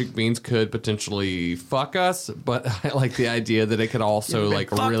the magic beans could potentially fuck us, but I like the idea that it could also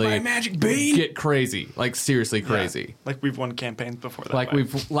like really magic bean. get crazy, like seriously crazy. Yeah. Like we've won campaigns before that. Like way.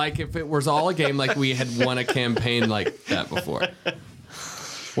 if it was all a game, like we had won a campaign like that before.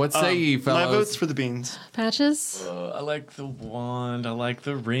 What say ye, My fellas? vote's for the beans. Patches? I like the wand. I like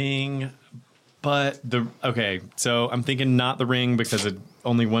the ring. But so I'm thinking not the ring because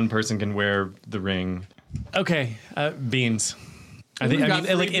only one person can wear the ring. Okay, beans. I We've mean, got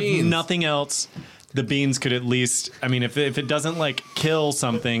three like beans. if nothing else, the beans could at least. I mean, if it doesn't like kill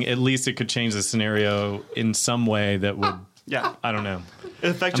something, at least it could change the scenario in some way that would. Yeah. I don't know.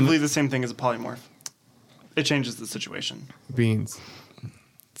 Effectively the same thing as a polymorph. It changes the situation. Beans.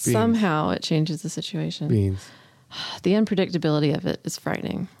 Somehow it changes the situation. Beans. The unpredictability of it is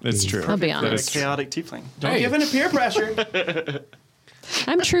frightening. It's true. I'll be That honest. is A chaotic tiefling. Don't Hey. give in to peer pressure.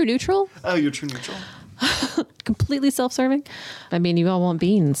 I'm true neutral, Oh, you're true neutral. completely self-serving. I mean, you all want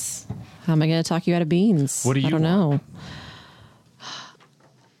beans. How am I going to talk you out of beans? What do I you don't know.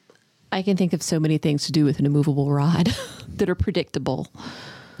 I can think of so many things to do with an immovable rod that are predictable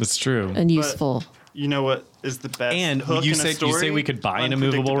That's true. and useful. You know what is the best And hook you in a say story? we could buy an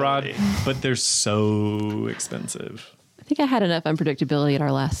immovable rod, Unpredictability. but they're so expensive. I think I had enough unpredictability at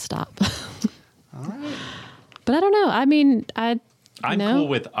our last stop. But I don't know. I mean, I'm know. cool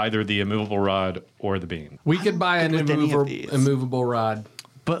with either the immovable rod or the bean. We could buy an good with any of these. immovable rod.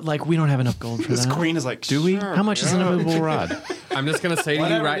 But like, we don't have enough gold for This that. queen is like, Do we? sure, How much is an yeah. immovable rod? I'm just gonna say to you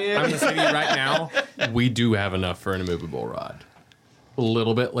Whatever, right. dude. I'm gonna say to you right now. We do have enough for an immovable rod. A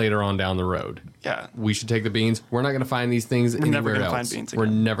little bit later on down the road. Yeah. We should take the beans. We're not going to find these things never anywhere gonna else. find beans We're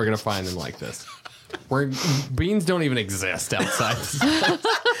again. never going to find them like this. Beans don't even exist outside.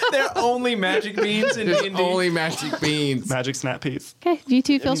 They're only magic beans in There's D&D. only magic beans. Magic snap peas. okay, you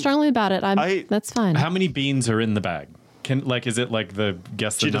two feel strongly about it. That's fine. How many beans are in the bag? Is it like the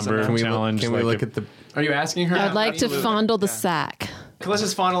guess the She doesn't number know. challenge? Can we like look if- at the? Are you asking her? I'd like to fondle the sack. Let's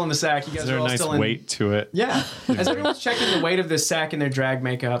just fondle in the sack. You guys Is there are a all nice still in. weight to it? Yeah. As everyone's checking the weight of this sack in their drag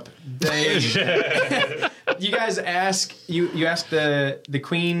makeup, they you guys ask you ask the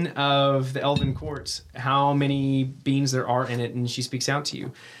queen of the Elven courts how many beans there are in it, and she speaks out to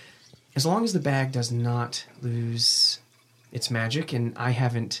you. As long as the bag does not lose its magic, and I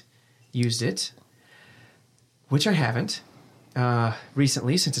haven't used it, which I haven't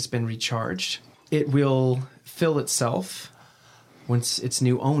recently since it's been recharged, it will fill itself once its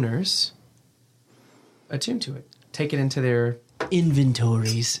new owners attune to it. Take it into their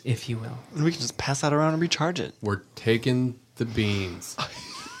inventories, if you will. And we can just pass that around and recharge it. We're taking the beans.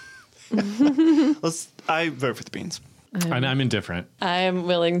 I vote for the beans. And I'm indifferent. I'm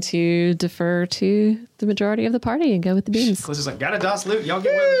willing to defer to the majority of the party and go with the beans. Close is like, got a DOS loot. Y'all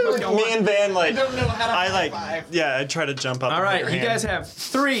get whatever the fuck y'all Me want. and Van like don't know how to I like high-five. yeah, I try to jump up. All and right, hit you your guys hand. have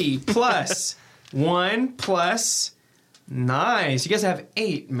 3 plus 1 plus. Nice. You guys have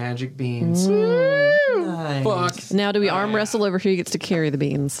 8 magic beans. Nice. Fuck. Now, do we arm wrestle over who gets to carry the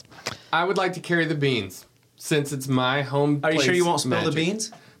beans? I would like to carry the beans since it's my home. Are you sure place you won't spill the magic.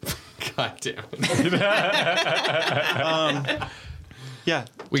 beans? God damn it. Yeah.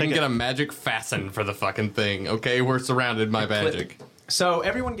 We take can it. get a magic fasten for the fucking thing. Okay, we're surrounded by magic. So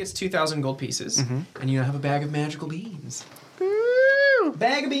everyone gets 2,000 gold pieces, and you have a bag of magical beans.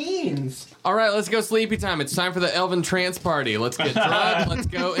 Bag of beans. All right, let's go sleepy time. It's time for the Elven Trance Party. Let's get drunk. Let's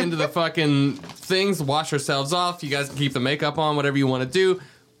go into the fucking things, wash ourselves off. You guys can keep the makeup on, whatever you want to do.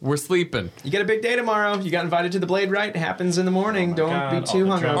 We're sleeping. You got a big day tomorrow. You got invited to the Blade Right. It happens in the morning. Don't God, be too all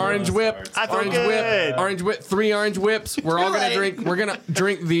the hungover. trouble. Orange whip. I feel Orange good. whip. Orange whip. 3 orange whips. We're all gonna Right. drink. We're gonna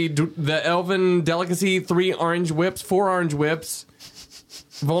drink the Elven delicacy. 3 orange whips. 4 orange whips.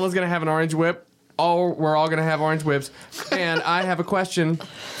 Volna's gonna have an orange whip. We're all gonna have orange whips. And I have a question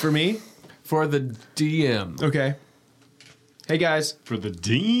For me? for the DM. Okay. Hey, guys. For the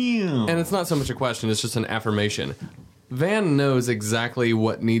deal. And it's not so much a question, it's just an affirmation. Van knows exactly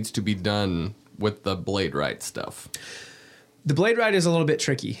what needs to be done with the Blade Right stuff. The Blade Ride is a little bit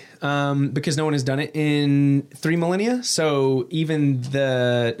tricky because no one has done it in 3 millennia. So even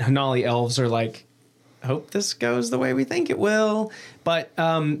the Hanali elves are like, hope this goes the way we think it will. But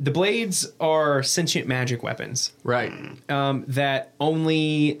the blades are sentient magic weapons Right. that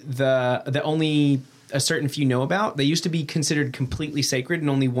only only a certain few know about. They used to be considered completely sacred, and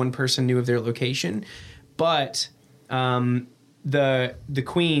only one person knew of their location. But the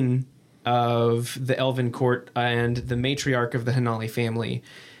queen of the Elven court and the matriarch of the Hanali family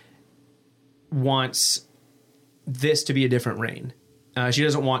wants this to be a different reign. She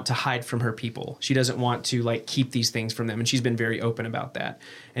doesn't want to hide from her people. She doesn't want to like keep these things from them, and she's been very open about that.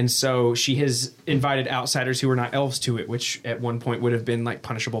 And so she has invited outsiders who are not elves to it, which at one point would have been like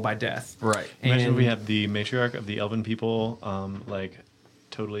punishable by death. Right. Imagine And we had the matriarch of the Elven people, like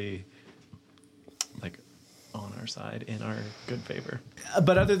totally, like on our side in our good favor.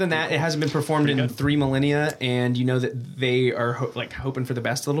 But other than that, it hasn't been performed in good. 3 millennia, and you know that they are hoping for the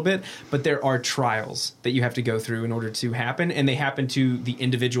best a little bit. But there are trials that you have to go through in order to happen, and they happen to the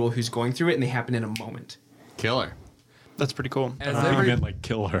individual who's going through it, and they happen in a moment. Killer. That's pretty cool. As, I every, meant like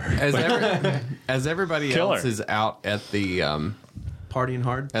kill her. as everybody Killer. else is out at the Partying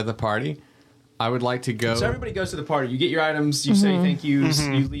hard. party, I would like to go. So everybody goes to the party. You get your items. You say thank yous.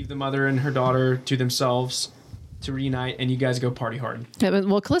 You leave the mother and her daughter to themselves to reunite, and you guys go party hard. Yeah, but,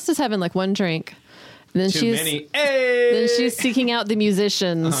 well, Callista's having like one drink. And then Too she's many. Hey! then she's seeking out the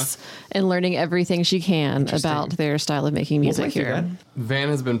musicians and learning everything she can about their style of making music play through here. that. Van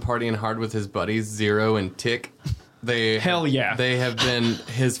has been partying hard with his buddies Zero and Tick. They Hell yeah. They have been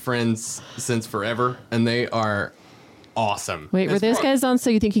his friends since forever, and they are awesome. Wait, were As those far- guys on So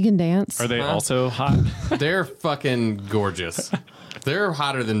You Think You Can Dance? Are they Huh? also hot? They're fucking gorgeous. They're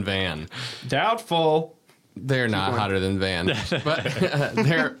hotter than Van. Doubtful. They're not going. hotter than Van, but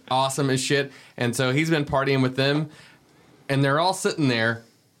they're awesome as shit. And so he's been partying with them, and they're all sitting there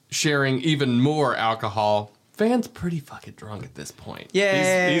sharing even more alcohol. Van's pretty fucking drunk at this point.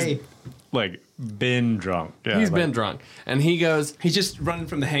 Yay! He's like been drunk. Yeah, He's like, been drunk, and he goes. He's just running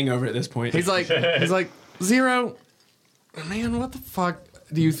from the hangover at this point. He's like, Zero, man, what the fuck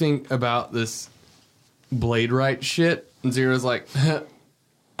do you think about this Blade Right shit? And Zero's like,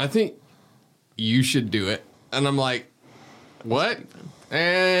 I think you should do it. And I'm like, what?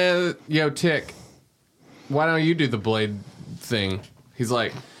 And yo, Tick, why don't you do the Blade thing? He's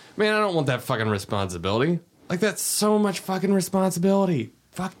like, man, I don't want that fucking responsibility. Like, that's so much fucking responsibility.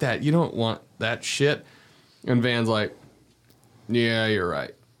 Fuck that. You don't want that shit. And Van's like, yeah, you're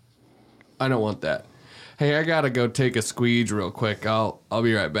right. I don't want that. Hey, I gotta go take a squeege real quick. I'll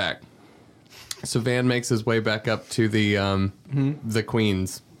be right back. So Van makes his way back up to the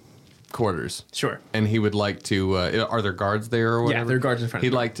Queen's quarters. Sure. And he would like to. Are there guards there or whatever? Yeah, there are guards in front of He'd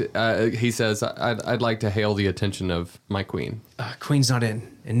the door. like to. He says, "I'd like to hail the attention of my queen." Queen's not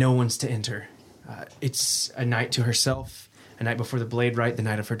in, and no one's to enter. It's a night to herself, a night before the Blade Right, the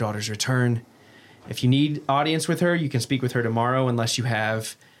night of her daughter's return. If you need audience with her, you can speak with her tomorrow, unless you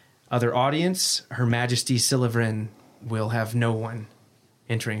have other audience. Her Majesty Silivrin will have no one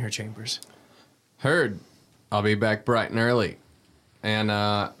entering her chambers. Heard. I'll be back bright and early. And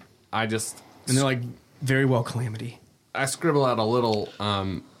I just And they're like, very well, Calamity. I scribble out a little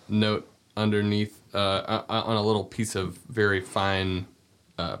note underneath on a little piece of very fine,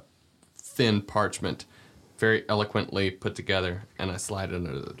 thin parchment, very eloquently put together, and I slide it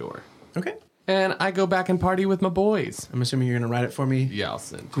under the door. Okay. And I go back and party with my boys. I'm assuming you're going to write it for me. Yeah, I'll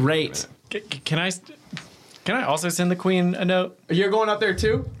send. it. Great. Can I also send the queen a note? You're going up there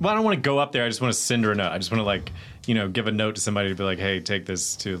too? Well, I don't want to go up there. I just want to send her a note. I just want to like, give a note to somebody to be like, hey, take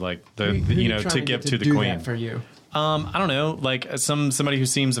this to like to give to the do queen. that for you. I don't know, like somebody who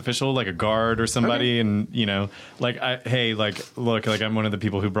seems official, like a guard or somebody, and like hey, like look, like I'm one of the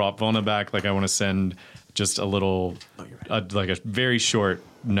people who brought Volna back. Like I want to send just a little, like a very short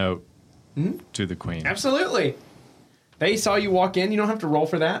note to the queen. Absolutely. They saw you walk in. You don't have to roll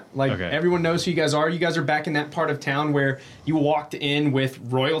for that. Like, Okay. everyone knows who you guys are. You guys are back in that part of town where you walked in with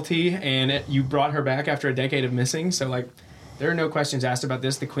royalty and you brought her back after a decade of missing. So, like, there are no questions asked about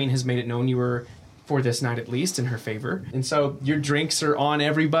this. The queen has made it known you were, for this night at least, in her favor. And so your drinks are on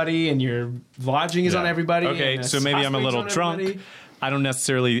everybody and your lodging is Yeah. on everybody. Okay, and the so maybe I'm a hospital's little on drunk.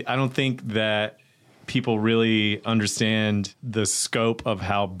 everybody. I don't think that people really understand the scope of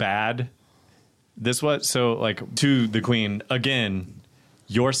how bad this was. So, like, to the queen, again,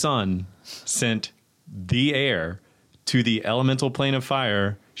 your son sent the heir to the elemental plane of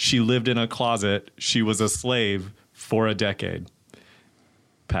fire. She lived in a closet. She was a slave for a decade.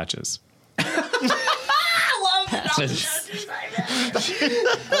 Patches.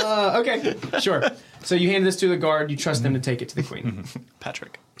 Okay, sure. So you hand this to the guard. You trust them to take it to the queen.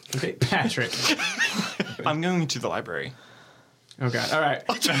 Patrick. Okay, Patrick. I'm going to the library. Oh, God. All right.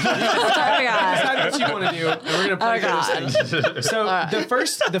 Oh my god. Decide what you want to do, and we're gonna play this. So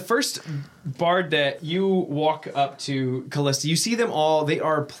the first bard that you walk up to, Callista, you see them all. They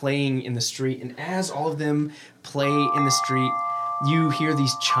are playing in the street, and as all of them play in the street, you hear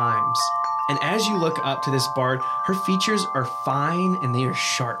these chimes. And as you look up to this bard, her features are fine and they are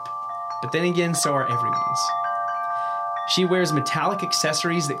sharp. But then again, so are everyone's. She wears metallic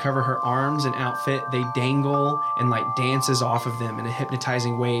accessories that cover her arms and outfit. They dangle and light dances off of them in a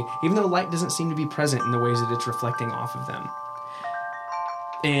hypnotizing way, even though light doesn't seem to be present in the ways that it's reflecting off of them.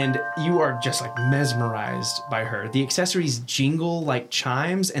 And you are just like mesmerized by her. The accessories jingle like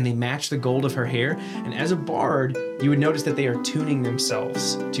chimes and they match the gold of her hair. And as a bard, you would notice that they are tuning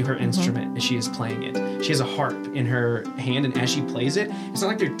themselves to her instrument as she is playing it. She has a harp in her hand, and as she plays it, it's not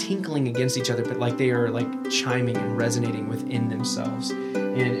like they're tinkling against each other, but like they are like chiming and resonating within themselves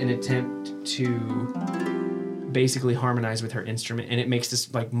in an attempt to basically harmonize with her instrument, and it makes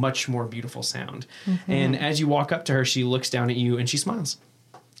this like much more beautiful sound. And as you walk up to her, she looks down at you and she smiles.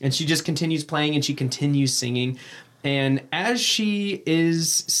 And she just continues playing and she continues singing. And as she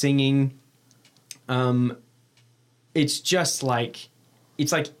is singing, it's just like,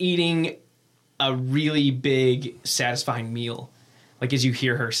 it's like eating a really big, satisfying meal. Like as you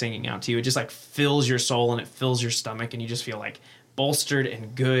hear her singing out to you, it just like fills your soul and it fills your stomach and you just feel like bolstered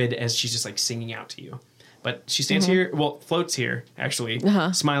and good as she's just like singing out to you. But she stands here, well, floats here, actually,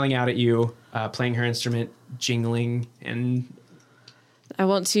 smiling out at you, playing her instrument, jingling, and...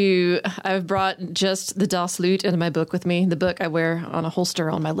 I've brought just the Das Lute into my book with me. The book I wear on a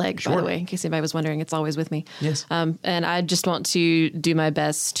holster on my leg, by the way, in case anybody was wondering, it's always with me. Yes. And I just want to do my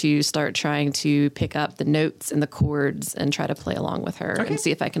best to start trying to pick up the notes and the chords and try to play along with her and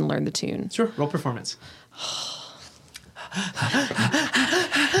see if I can learn the tune. Sure, roll performance.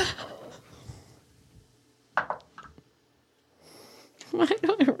 Why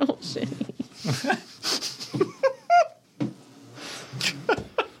do I roll shitty?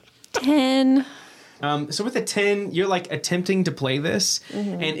 10. So with a 10, you're like attempting to play this,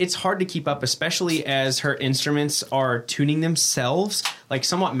 and it's hard to keep up, especially as her instruments are tuning themselves, like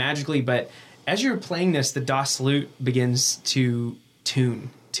somewhat magically. But as you're playing this, the Das Lute begins to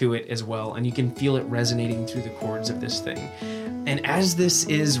tune to it as well, and you can feel it resonating through the chords of this thing. And as this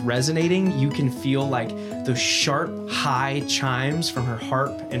is resonating, you can feel like those sharp, high chimes from her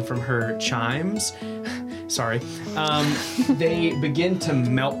harp and from her chimes. They begin to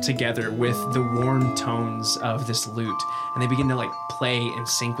melt together with the warm tones of this lute, and they begin to like play and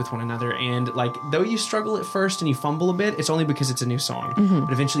sync with one another. And like, though you struggle at first and you fumble a bit, it's only because it's a new song.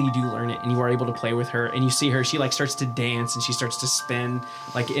 But eventually you do learn it, and you are able to play with her. And you see her; she like starts to dance and she starts to spin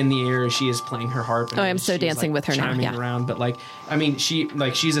like in the air as she is playing her harp. And I'm so dancing with her now. Chiming around, but like, I mean,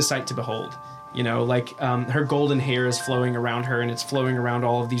 she's a sight to behold. You know, like her golden hair is flowing around her, and it's flowing around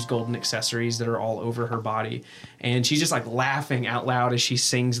all of these golden accessories that are all over her body. And she's just like laughing out loud as she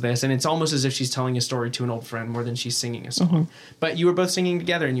sings this. And it's almost as if she's telling a story to an old friend more than she's singing a song. But you were both singing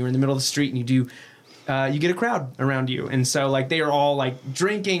together, and you were in the middle of the street, and you get a crowd around you. And so like they are all like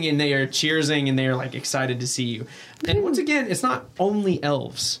drinking and they are cheersing and they are like excited to see you. And once again, it's not only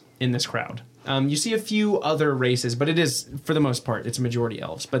elves in this crowd. You see a few other races, but it is, for the most part, it's a majority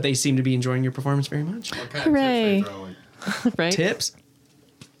elves. But they seem to be enjoying your performance very much. What kind Hooray. of tips are you throwing? Right? Tips?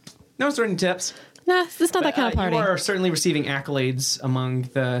 No one's throwing tips. Nah, it's not that kind of party. You are certainly receiving accolades among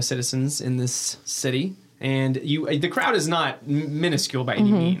the citizens in this city. And the crowd is not minuscule by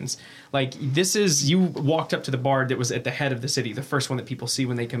any means. Like, you walked up to the bard that was at the head of the city, the first one that people see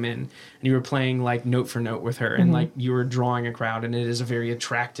when they come in, and you were playing like note for note with her, and like you were drawing a crowd, and it is a very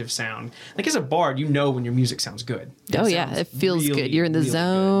attractive sound. Like as a bard, you know when your music sounds good. It feels really, good. You're in the really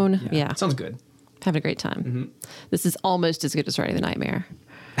zone. good. Yeah. It sounds good. Having a great time. This is almost as good as Friday the Nightmare.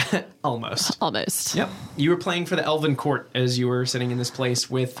 Almost. Almost. Yep. You were playing for the Elven Court as you were sitting in this place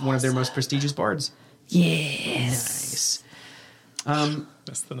with one of their most prestigious bards. Yes. Nice.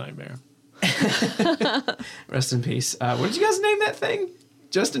 That's the nightmare. Rest in peace. What did you guys name that thing?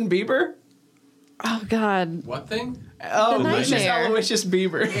 Justin Bieber? Oh, God. What thing? Oh, nightmare. Aloysius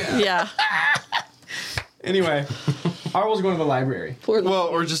Bieber. Yeah. Anyway, Arwell's going to the library. Well,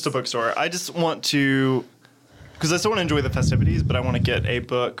 or just a bookstore. I just want to, because I still want to enjoy the festivities, but I want to get a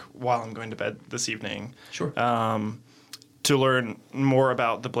book while I'm going to bed this evening. Sure. To learn more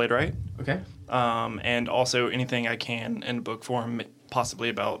about the Bladerite. Okay. And also anything I can in book form, possibly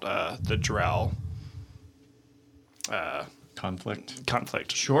about the Drow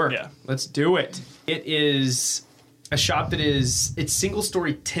conflict. Sure. Yeah. Let's do it. It is a shop it's single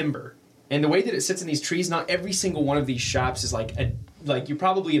story timber. And the way that it sits in these trees, not every single one of these shops is like you're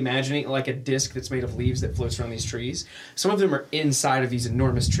probably imagining like a disc that's made of leaves that floats around these trees. Some of them are inside of these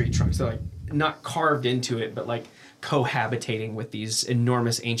enormous tree trunks. They're like not carved into it, but like cohabitating with these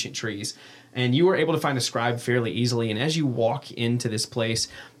enormous ancient trees. And you were able to find a scribe fairly easily. And as you walk into this place,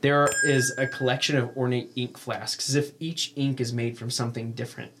 there is a collection of ornate ink flasks, as if each ink is made from something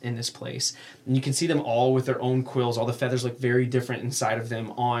different in this place. And you can see them all with their own quills. All the feathers look very different inside of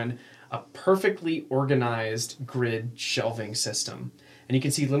them on a perfectly organized grid shelving system. And you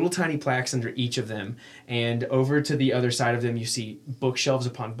can see little tiny plaques under each of them. And over to the other side of them, you see bookshelves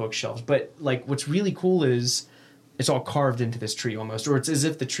upon bookshelves. But like, what's really cool is it's all carved into this tree almost, or it's as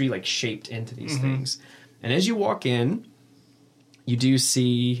if the tree like shaped into these things. And as you walk in, you do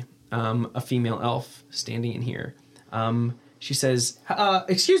see a female elf standing in here. She says,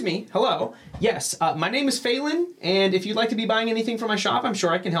 excuse me, hello. Yes, my name is Phelan, and if you'd like to be buying anything from my shop, I'm sure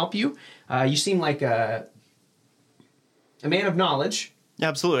I can help you. You seem like a man of knowledge. Yeah,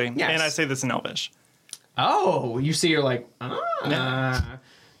 absolutely. Yes. And I say this in Elvish. Oh, you see her like,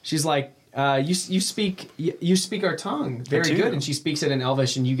 She's like, you speak our tongue very do. good, and she speaks it in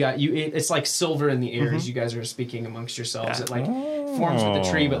Elvish, and it's like silver in the air as you guys are speaking amongst yourselves. Yeah. It like forms with the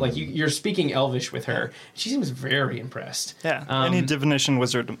tree, but like you're speaking Elvish with her. She seems very impressed. Yeah. Any divination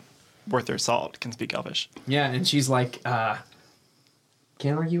wizard worth their salt can speak Elvish. Yeah, and she's like, can't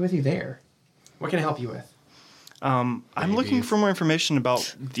argue with you there. What can I help you with? I'm looking for more information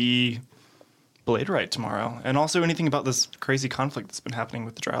about the Blade Rite tomorrow, and also anything about this crazy conflict that's been happening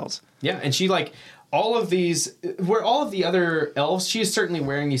with the Drowls. Yeah, and she like all of these, where all of the other elves, she is certainly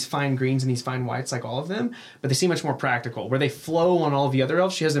wearing these fine greens and these fine whites like all of them, but they seem much more practical. Where they flow on all of the other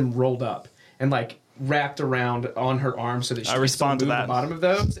elves, she has them rolled up and like wrapped around on her arm so that she can respond to move that. the bottom of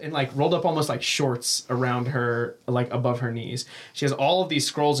those, and like rolled up almost like shorts around her, like above her knees. She has all of these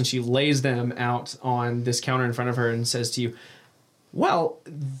scrolls and she lays them out on this counter in front of her and says to you, well,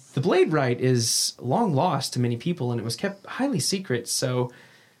 the Blade Rite is long lost to many people and it was kept highly secret, so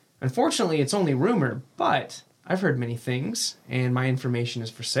unfortunately it's only rumor, but I've heard many things and my information is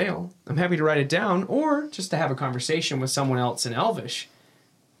for sale. I'm happy to write it down or just to have a conversation with someone else in Elvish.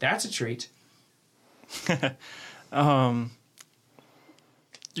 That's a treat. You're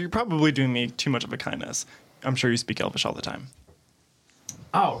probably doing me too much of a kindness. I'm sure you speak Elvish all the time.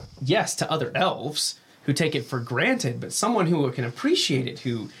 Oh, yes, to other elves who take it for granted, but someone who can appreciate it,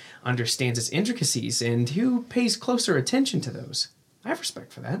 who understands its intricacies, and who pays closer attention to those. I have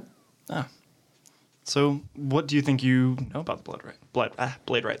respect for that. So, what do you think you know about the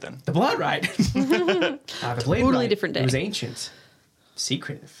Blade Rite then? The Blood Rite. The Blade Totally Rite, different day. It was ancient,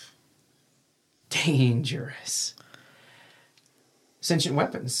 secretive, dangerous. Sentient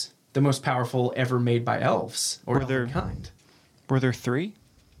weapons, the most powerful ever made by elves or Were there- kind. Were there 3?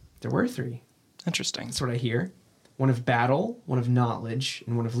 There were 3. Interesting. That's what I hear. One of battle, one of knowledge,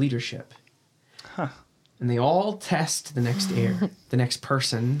 and one of leadership. Huh. And they all test the next heir, the next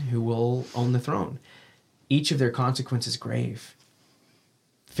person who will own the throne. Each of their consequences grave.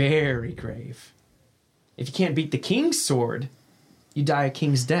 Very grave. If you can't beat the king's sword, you die a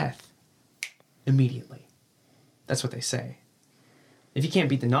king's death. Immediately. That's what they say. If you can't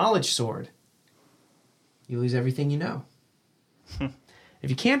beat the knowledge sword, you lose everything you know. If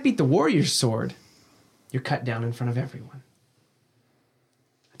you can't beat the warrior's sword, you're cut down in front of everyone.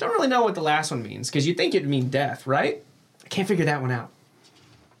 I don't really know what the last one means, because you'd think it'd mean death, right? I can't figure that one out.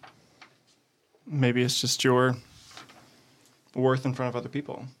 Maybe it's just your worth in front of other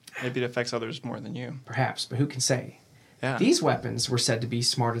people. Maybe it affects others more than you. Perhaps, but who can say? Yeah. These weapons were said to be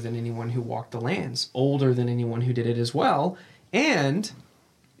smarter than anyone who walked the lands, older than anyone who did it as well, and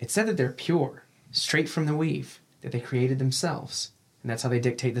it's said that they're pure, straight from the weave, that they created themselves. And that's how they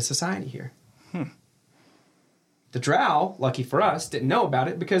dictate the society here. The Drow, lucky for us, didn't know about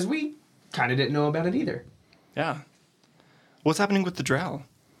it because we kind of didn't know about it either. Yeah. What's happening with the Drow?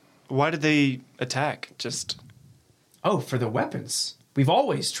 Why did they attack? Just Oh, for the weapons. We've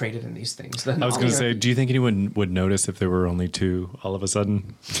always traded in these things. I was going to say, do you think anyone would notice if there were only 2 all of a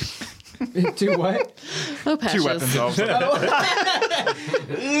sudden? Do what? Oh, 2 Patches. weapons all of a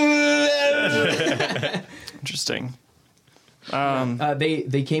sudden. Interesting.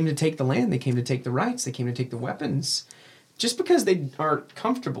 They came to take the land. They came to take the rights. They came to take the weapons. Just because they aren't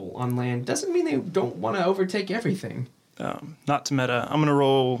comfortable on land doesn't mean they don't want to overtake everything. Not to meta. I'm going to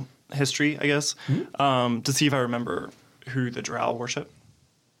roll history, I guess, to see if I remember who the Drow worship.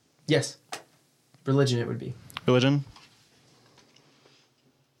 Yes. Religion it would be. Religion.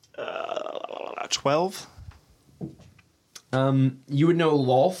 12. You would know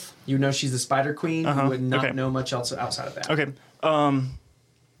Lolth. You would know she's the Spider Queen. Uh-huh. You would not Okay. know much else outside of that. Okay.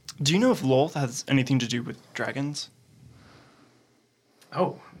 Do you know if Lolth has anything to do with dragons?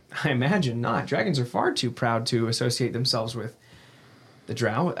 Oh, I imagine not. Dragons are far too proud to associate themselves with the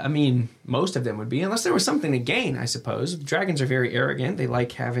Drow. I mean, most of them would be, unless there was something to gain, I suppose. Dragons are very arrogant. They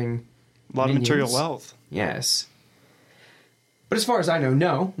like having A lot of material minions. wealth. Yes. But as far as I know,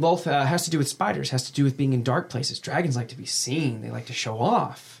 no. Lolth has to do with spiders, has to do with being in dark places. Dragons like to be seen. They like to show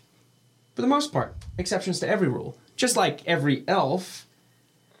off. For the most part. Exceptions to every rule. Just like every elf,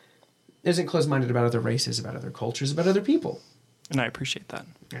 isn't closed-minded about other races, about other cultures, about other people. And I appreciate that.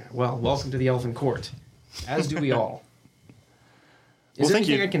 Yeah, well, welcome to the Elven Court. As do we all. Is Well, there thank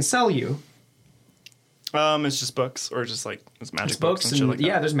anything you. I can sell you? It's just books, or just like it's magic It's books and shit like that.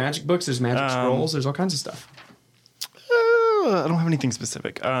 yeah, there's magic books, there's magic scrolls, there's all kinds of stuff. I don't have anything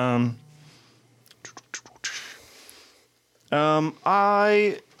specific.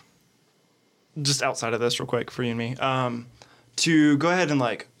 I just outside of this, real quick for you and me, to go ahead and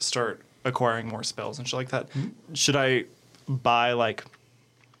like start acquiring more spells and shit like that. Should I buy like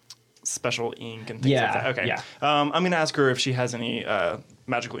special ink and things Yeah, like that? Okay. yeah. I'm gonna ask her if she has any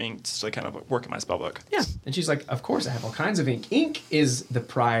magical inks to kind of work in my spell book. Yeah. And she's like, of course, I have all kinds of ink. Ink is the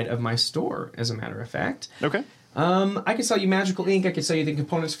pride of my store, as a matter of fact. Okay. I could sell you magical ink. I could sell you the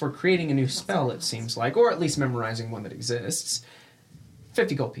components for creating a new spell, it seems like, or at least memorizing one that exists.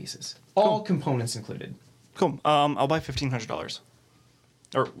 50 gold pieces. All components included. Cool. I'll buy $1,500.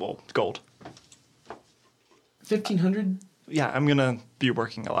 Or gold. 1,500? Yeah, I'm gonna be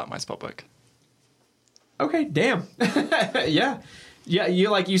working a lot in my spell book. Okay, damn. Yeah. Yeah,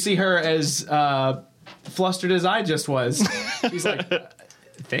 you see her as flustered as I just was. She's like,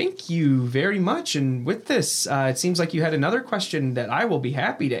 thank you very much. And with this, it seems like you had another question that I will be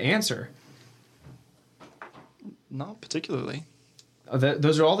happy to answer. Not particularly.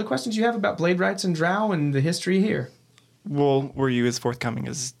 Those are all the questions you have about blade rights and drow and the history here. Well, were you as forthcoming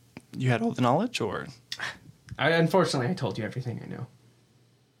as you had all the knowledge, or? Unfortunately, I told you everything I know.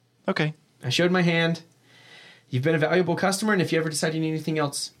 Okay. I showed my hand. You've been a valuable customer, and if you ever decide you need anything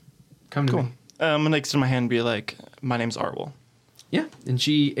else, come to Cool. me. I'm gonna extend my hand and be like, my name's Arwol. Yeah, and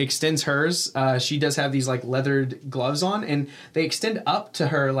she extends hers. She does have these like leathered gloves on, and they extend up to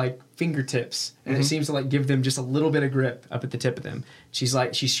her like fingertips, and it seems to like give them just a little bit of grip up at the tip of them. She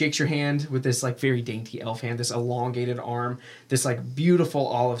shakes your hand with this like very dainty elf hand, this elongated arm, this like beautiful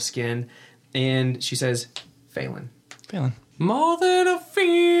olive skin, and she says, "Phelan." Phelan. More than a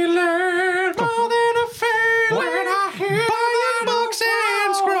feeling, more than a feeling. I hear buying books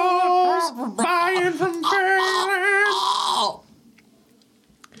and scrolls, buying from Phelan.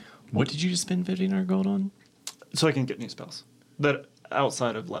 What did you just spend 1,500 gold on? So I can get new spells that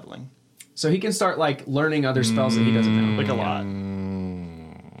outside of leveling, So he can start like learning other spells that he doesn't know. like a lot.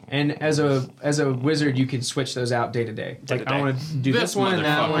 And as a wizard, you can switch those out day to day. Like to I day. want to do this one and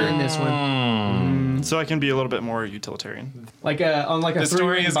that one and this one. So I can be a little bit more utilitarian. Like on like a The story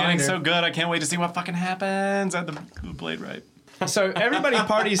three-ring is getting binder. so good. I can't wait to see what fucking happens at the Blade Right. So everybody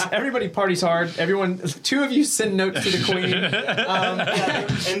parties hard. Everyone, two of you send notes to the queen.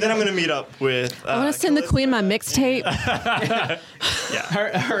 And then I'm gonna meet up with. I want to send the queen my mixtape.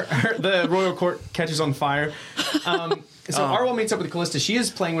 The royal court catches on fire. So Arwol meets up with Callista. She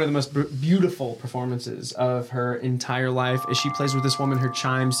is playing one of the most beautiful performances of her entire life. As she plays with this woman, her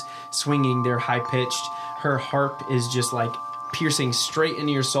chimes swinging, they're high pitched. Her harp is just like piercing straight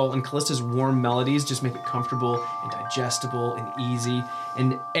into your soul, and Callista's warm melodies just make it comfortable and digestible and easy.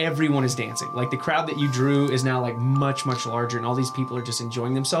 And everyone is dancing. Like the crowd that you drew is now like much, much larger, and all these people are just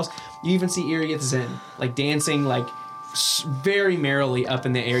enjoying themselves. You even see Iriath Zen like dancing like very merrily up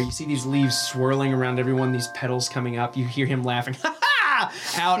in the air. You see these leaves swirling around everyone, these petals coming up. You hear him laughing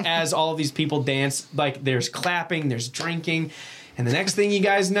out as all of these people dance. Like there's clapping, there's drinking, and the next thing you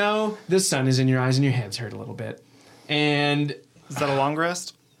guys know, the sun is in your eyes and your head's hurt a little bit. And Is that a long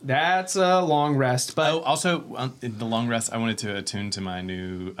rest? that's a long rest. But Also, in the long rest, I wanted to attune to my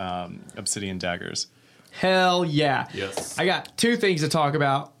new obsidian daggers. hell yeah. Yes. I got two things to talk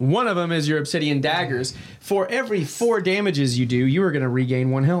about. One of them is your obsidian daggers. For every 4 damages you do, you are going to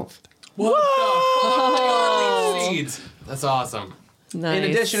regain 1 health. What the fuck? That's awesome. Nice. In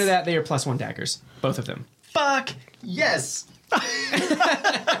addition to that, they are +1 daggers. Both of them. Fuck yes!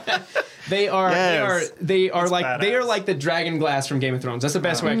 They are Yes. they are That's like they are badass. like the dragon glass from Game of Thrones. That's the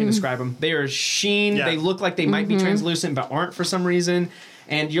best way I can describe them. They are sheen. Yeah. They look like they might be translucent but aren't for some reason.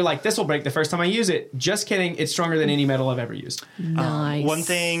 And you're like, this will break the first time I use it. Just kidding. It's stronger than any metal I've ever used. Nice. One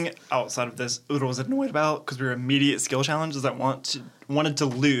thing outside of this, Udor was annoyed about because we were immediate skill challenge is I wanted to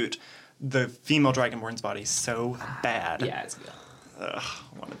loot the female dragonborn's body so bad. Yeah, it's good. Ugh,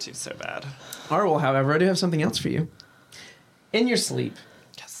 wanted to so bad. Arwol, however, I do have something else for you. In your sleep,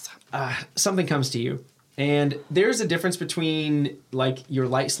 Yes. something comes to you. And there's a difference between like your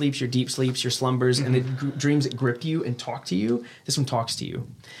light sleeps, your deep sleeps, your slumbers, and the dreams that grip you and talk to you. This one talks to you.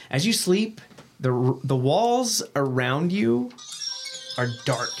 As you sleep, the walls around you are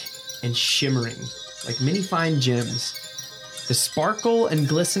dark and shimmering like many fine gems. The sparkle and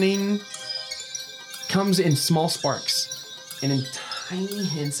glistening comes in small sparks and in tiny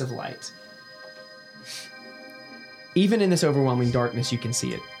hints of light. Even in this overwhelming darkness, you can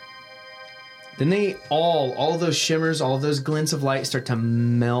see it. Then all of those shimmers, all of those glints of light start to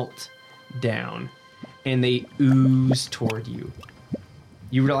melt down, and they ooze toward you.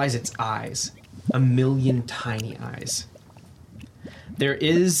 You realize it's eyes, 1,000,000 tiny eyes. There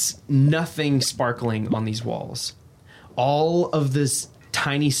is nothing sparkling on these walls. All of these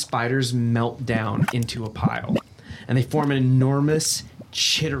tiny spiders melt down into a pile, and they form an enormous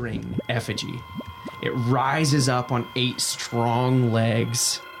chittering effigy. It rises up on 8 strong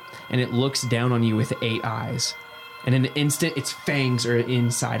legs, and it looks down on you with 8 eyes. And in an instant, its fangs are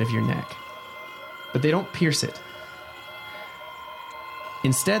inside of your neck. But they don't pierce it.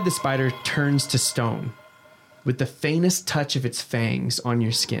 Instead, the spider turns to stone, with the faintest touch of its fangs on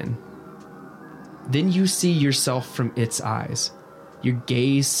your skin. Then you see yourself from its eyes. Your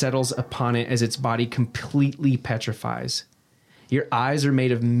gaze settles upon it as its body completely petrifies. Your eyes are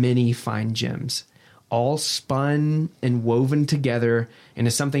made of many fine gems, all spun and woven together into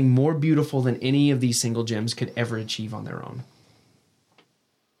something more beautiful than any of these single gems could ever achieve on their own.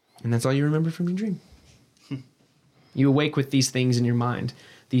 And that's all you remember from your dream. You awake with these things in your mind,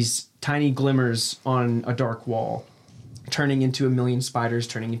 these tiny glimmers on a dark wall, turning into 1,000,000 spiders,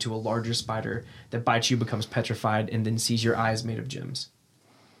 turning into a larger spider that bites you, becomes petrified, and then sees your eyes made of gems.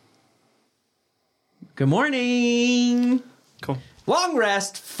 Good morning! Cool. Long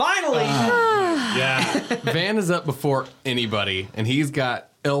rest, finally! Yeah. Van is up before anybody, and he's got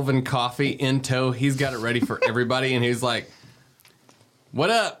Elven coffee in tow. He's got it ready for everybody, and he's like, "What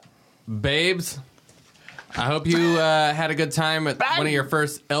up, babes? I hope you had a good time at one of your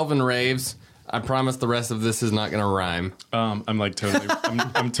first Elven raves. I promise the rest of this is not going to rhyme." I'm like totally,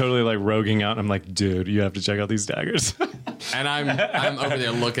 I'm totally like roguing out. I'm like, dude, you have to check out these daggers. And I'm over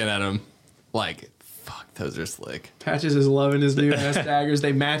there looking at him like, fuck, those are slick. Patches is loving his new ass daggers.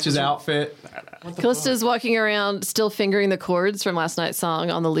 They match his outfit. Callista's walking around still fingering the chords from last night's song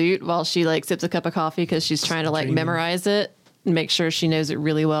on the lute while she like sips a cup of coffee because she's trying to like memorize it and make sure she knows it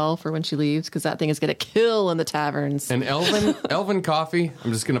really well for when she leaves because that thing is going to kill in the taverns. And Elven coffee,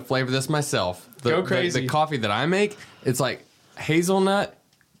 I'm just going to flavor this myself. Go crazy. The coffee that I make, it's like hazelnut,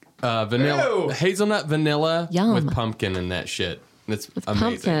 vanilla, Ew. hazelnut vanilla Yum. with pumpkin and that shit. It's amazing.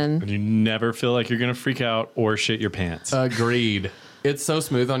 Pumpkin. And you never feel like you're gonna freak out or shit your pants. Agreed. It's so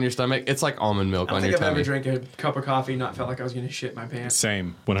smooth on your stomach. It's like almond milk I on don't your think I've ever tummy. drank a cup of coffee and not felt like I was going to shit my pants.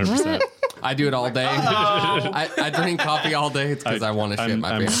 Same, 100%. I do it all day. I drink coffee all day. It's because I want to shit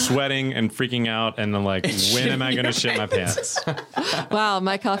my I'm pants. sweating and freaking out, and I'm like, when am I gonna shit my pants? Wow,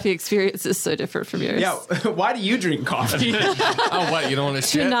 my coffee experience is so different from yours. Yeah, why do you drink coffee? Oh, what? You don't want to To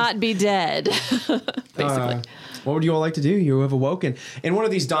shit? not be dead, basically. What would you all like to do? You have awoken. In one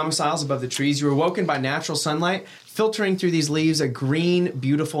of these domiciles above the trees, you were awoken by natural sunlight filtering through these leaves. A green,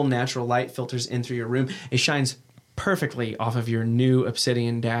 beautiful natural light filters in through your room. It shines perfectly off of your new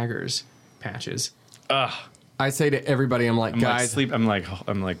obsidian daggers, Patches. I say to everybody, I'm like, I'm like guys, sleep. I'm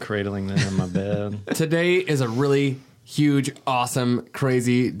like cradling them in my bed. today is a really huge, awesome,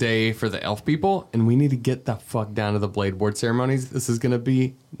 crazy day for the elf people, and we need to get the fuck down to the Blade Board ceremonies. This is going to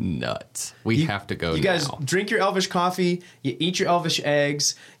be nuts. We have to go You guys now. drink your elvish coffee, you eat your elvish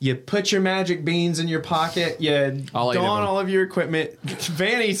eggs, you put your magic beans in your pocket, you I'll eat don them. all of your equipment.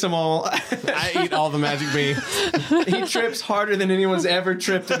 Van eats them all. I eat all the magic beans. He trips harder than anyone's ever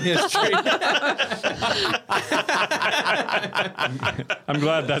tripped in history. I'm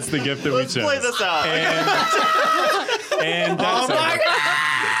glad that's the gift that we chose. Play this out. And that's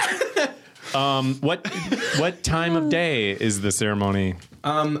what time of day is the ceremony?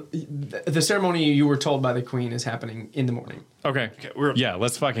 The ceremony you were told by the queen is happening in the morning. Okay, yeah,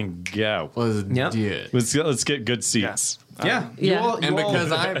 let's fucking go. Was Yep. it? Let's get good seats. Yeah. Yeah. And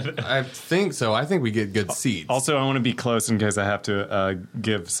because I think so, I think we get good seats. Also, I want to be close in case I have to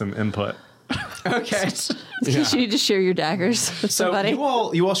give some input. Okay. You need to share your daggers with So somebody. you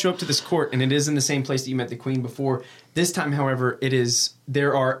all show up to this court, and it is in the same place that you met the queen before. This time, however,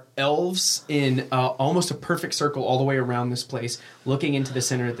 there are elves in almost a perfect circle all the way around this place, looking into the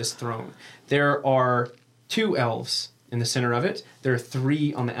center of this throne. There are 2 elves in the center of it. There are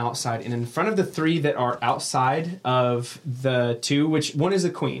 3 on the outside, and in front of the 3 that are outside of the 2, which one is the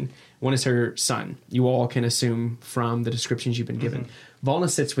queen, one is her son. You all can assume from the descriptions you've been given. Volna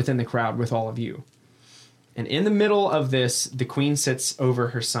sits within the crowd with all of you. And in the middle of this, the queen sits over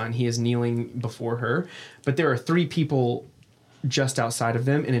her son. He is kneeling before her. But there are 3 people just outside of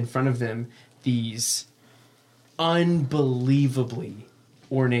them, and in front of them, these unbelievably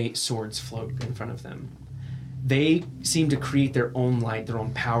ornate swords float in front of them. They seem to create their own light, their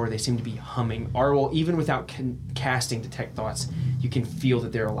own power. They seem to be humming. Arwol, even without casting Detect Thoughts, you can feel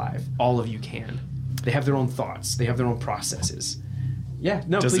that they're alive. All of you can. They have their own thoughts. They have their own processes. Yeah,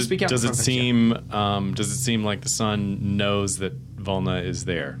 no, please speak out. Does it From seem like the son knows that Volna is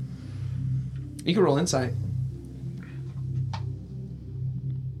there? You can roll insight.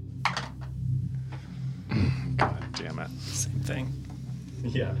 God damn it. Same thing.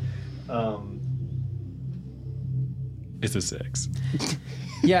 Yeah. It's a 6.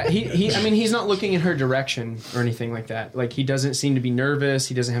 Yeah, he's not looking in her direction or anything like that. Like, he doesn't seem to be nervous.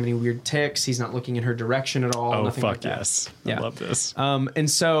 He doesn't have any weird tics. He's not looking in her direction at all. Oh, nothing fuck like that. yes. Yeah. I love this. And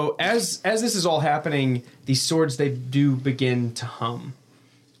so as this is all happening, these swords, they do begin to hum.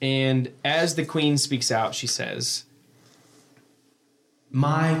 And as the queen speaks out, she says,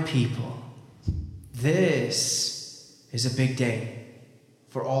 "My people, this is a big day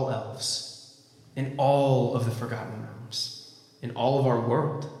for all elves in all of the Forgotten Realms, in all of our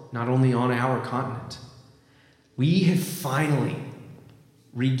world, not only on our continent. We have finally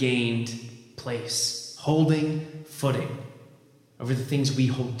regained place, holding footing over the things we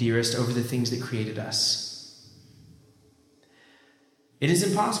hold dearest, over the things that created us. It is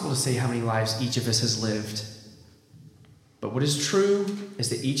impossible to say how many lives each of us has lived, but what is true is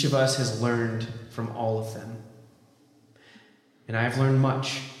that each of us has learned from all of them. And I have learned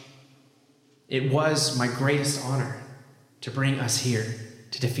much. It was my greatest honor to bring us here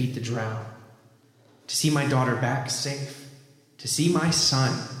to defeat the Drow, to see my daughter back safe, to see my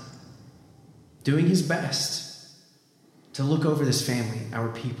son doing his best to look over this family, our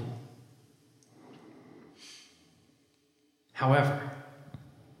people. However,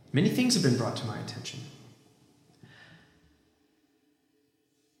 many things have been brought to my attention.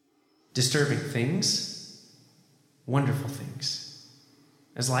 Disturbing things, wonderful things,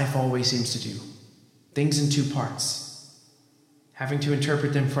 as life always seems to do. Things in two parts, having to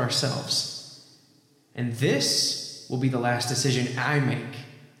interpret them for ourselves. And this will be the last decision I make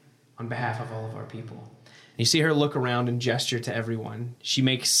on behalf of all of our people." And you see her look around and gesture to everyone. She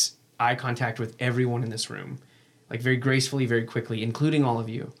makes eye contact with everyone in this room, like very gracefully, very quickly, including all of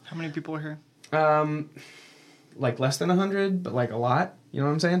you. How many people are here? Like less than 100, but like a lot. You know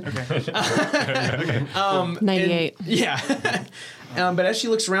what I'm saying? Okay. 98. Yeah. But as she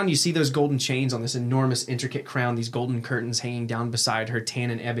looks around, you see those golden chains on this enormous, intricate crown, these golden curtains hanging down beside her tan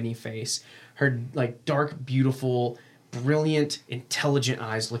and ebony face, her like dark, beautiful, brilliant, intelligent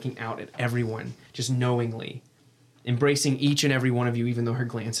eyes looking out at everyone, just knowingly, embracing each and every one of you, even though her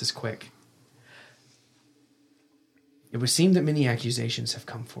glance is quick. "It would seem that many accusations have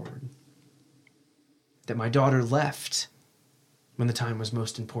come forward. That my daughter left when the time was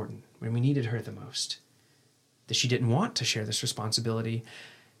most important, when we needed her the most. That she didn't want to share this responsibility.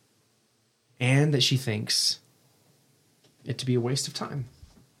 And that she thinks it to be a waste of time.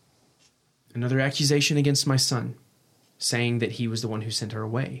 Another accusation against my son, saying that he was the one who sent her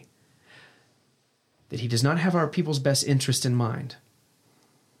away. That he does not have our people's best interest in mind.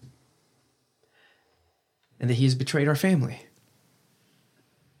 And that he has betrayed our family.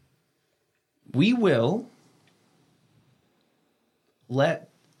 We will let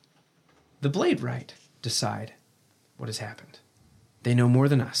the Blade Right decide what has happened. They know more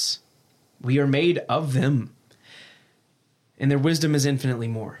than us. We are made of them. And their wisdom is infinitely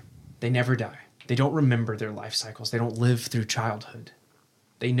more. They never die. They don't remember their life cycles. They don't live through childhood.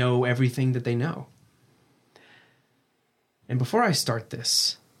 They know everything that they know. And before I start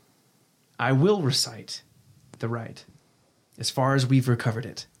this, I will recite the right, as far as we've recovered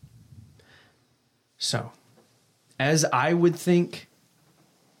it. So, as I would think,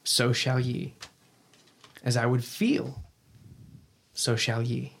 so shall ye. As I would feel, so shall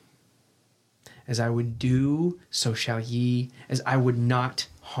ye. As I would do, so shall ye. As I would not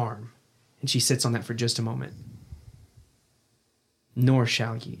harm. And she sits on that for just a moment. Nor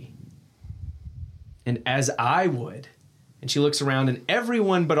shall ye. And as I would, and she looks around and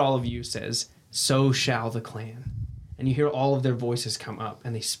everyone but all of you says, so shall the clan. And you hear all of their voices come up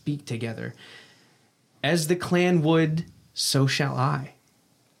and they speak together. As the clan would, so shall I.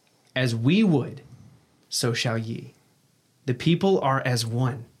 As we would, so shall ye. The people are as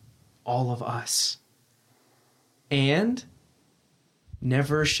one, all of us. And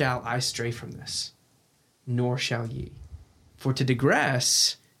never shall I stray from this, nor shall ye. For to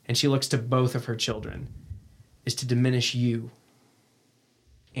digress, and she looks to both of her children, is to diminish you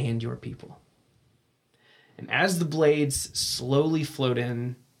and your people. And as the blades slowly float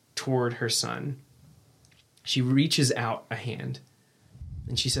in toward her son, she reaches out a hand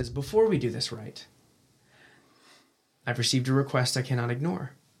and she says, before we do this right, I've received a request I cannot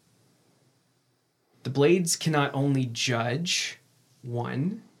ignore. The blades cannot only judge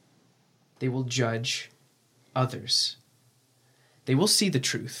one, they will judge others. They will see the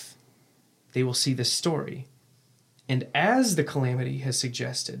truth. They will see the story. And as the Calamity has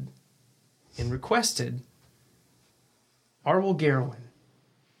suggested and requested, Arwol Garowin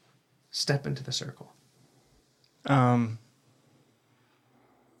step into the circle. I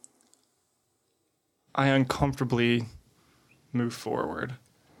uncomfortably move forward.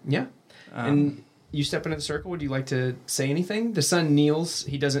 Yeah. And you step into the circle. Would you like to say anything? The son kneels.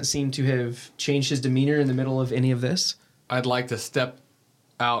 He doesn't seem to have changed his demeanor in the middle of any of this. I'd like to step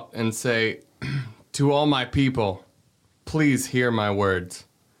out and say, to all my people, please hear my words.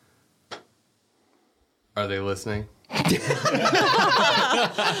 Are they listening?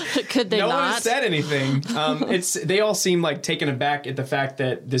 Could they No one not? has said anything. They all seem like taken aback at the fact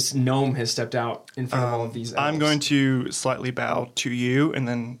that this gnome has stepped out in front of all of these elves. I'm going to slightly bow to you and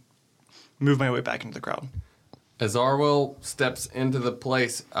then move my way back into the crowd. As Arwol steps into the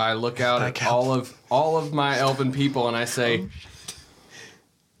place, I look out That at counts. all of my elven people and I say,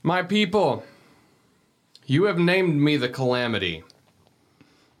 my people, you have named me the Calamity.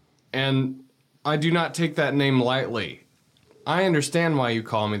 And I do not take that name lightly. I understand why you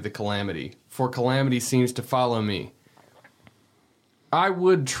call me the Calamity, for calamity seems to follow me. I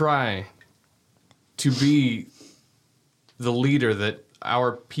would try to be the leader that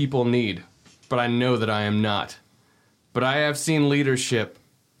our people need, but I know that I am not. But I have seen leadership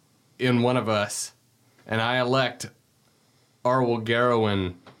in one of us, and I elect Arwol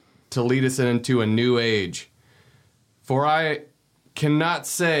Garowin to lead us into a new age. For I cannot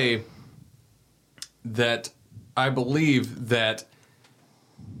say that I believe that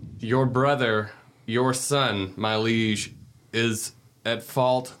your brother, your son, my liege, is at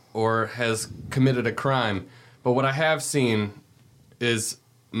fault or has committed a crime. But what I have seen is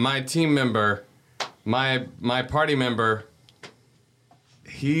my team member, my party member,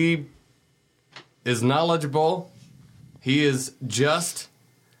 he is knowledgeable, he is just,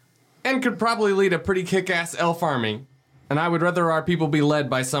 and could probably lead a pretty kick-ass elf army. And I would rather our people be led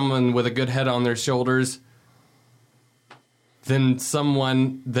by someone with a good head on their shoulders than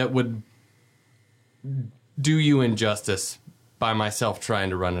someone that would do you injustice by myself trying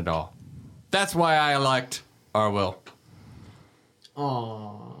to run it all. That's why I elect Arwol.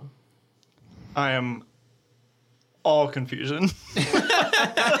 Aww. I am all confusion.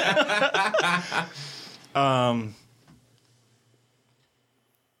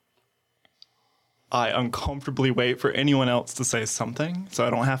 I uncomfortably wait for anyone else to say something, so I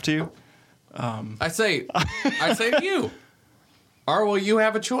don't have to. I say to you, Arwol, you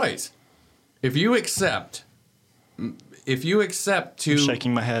have a choice. If you accept to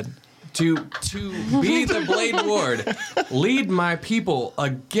Shaking my head. to be the Blade Ward, lead my people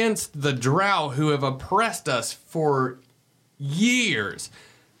against the Drow who have oppressed us for years,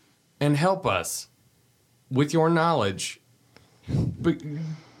 and help us with your knowledge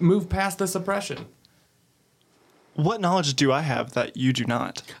move past this oppression. What knowledge do I have that you do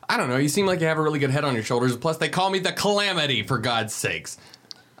not? I don't know. You seem like you have a really good head on your shoulders. Plus, they call me the Calamity, for God's sakes.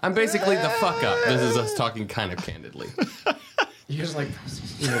 I'm basically the fuck up. This is us talking kind of candidly. You're just like,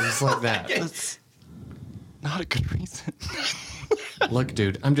 Just like that. That's not a good reason. Look,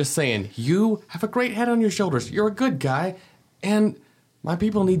 dude, I'm just saying, you have a great head on your shoulders. You're a good guy, and my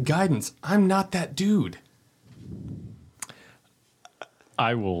people need guidance. I'm not that dude.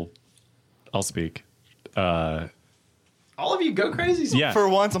 I'll speak. all of you go crazy? Yeah. For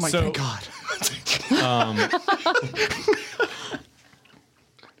once, I'm like, So- thank God.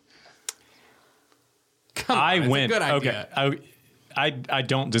 Come on, I it's went. a good idea. Okay. I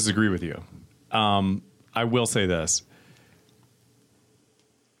don't disagree with you. I will say this.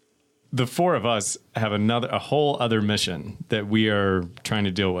 The four of us have a whole other mission that we are trying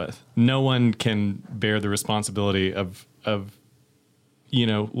to deal with. No one can bear the responsibility of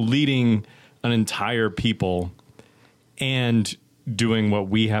leading an entire people and doing what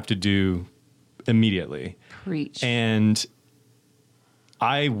we have to do immediately. Preach. And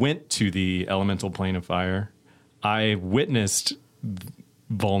I went to the elemental plane of fire. I witnessed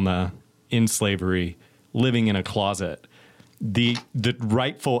Volna in slavery, living in a closet, the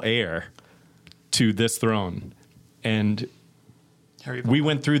rightful heir to this throne. And we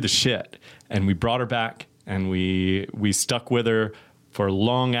went through the shit, and we brought her back, and we stuck with her for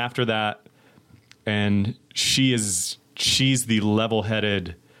long after that. And she's the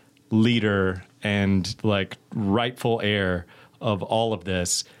level-headed leader and like rightful heir of all of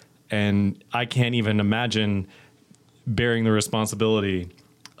this. And I can't even imagine bearing the responsibility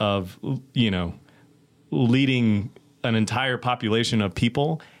of, leading an entire population of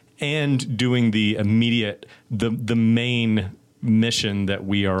people and doing the immediate, the main mission that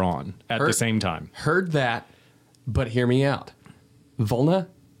we are on at the same time. Heard that, but hear me out. Volna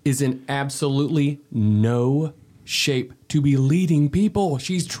is in absolutely no shape to be leading people.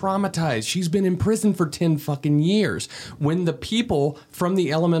 She's traumatized. She's been in prison for 10 fucking years. When the people from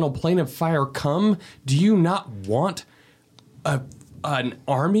the elemental plane of fire come, do you not want an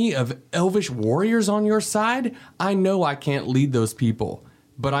army of elvish warriors on your side? I know I can't lead those people,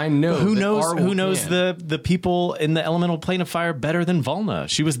 but I know Who that knows? Arwol Who knows can. the people in the elemental plane of fire better than Volna?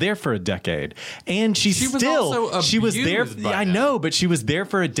 She was there for a decade, and she was still also she was there. abused by I them. know, but she was there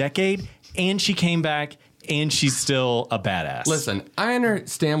for a decade, and she came back, and she's still a badass. Listen, I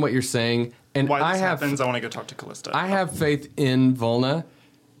understand what you're saying, and Why I this have happens, I want to go talk to Callista. I have faith in Volna,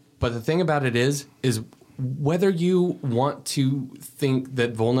 but the thing about it is whether you want to think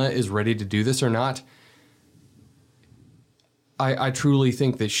that Volna is ready to do this or not, I truly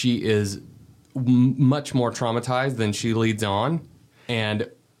think that she is much more traumatized than she leads on, and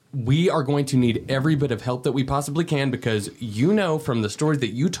we are going to need every bit of help that we possibly can, because you know from the stories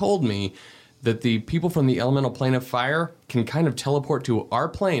that you told me that the people from the elemental plane of fire can kind of teleport to our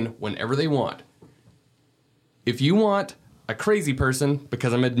plane whenever they want. If you want a crazy person,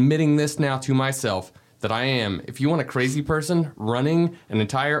 because I'm admitting this now to myself that I am, if you want a crazy person running an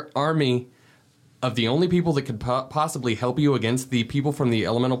entire army of the only people that could possibly help you against the people from the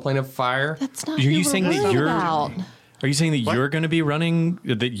elemental plane of fire, That's not Are who you we're saying that worried you're- about. are you saying that you're going to be running?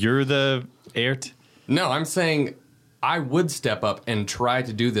 That you're the heir? no, I'm saying I would step up and try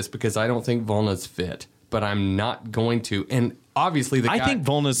to do this because I don't think Volna's fit, but I'm not going to. And obviously, the I guy, think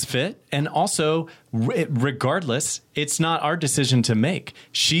Volna's fit, and also, regardless, it's not our decision to make.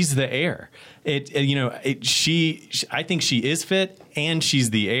 She's the heir. I think she is fit, and she's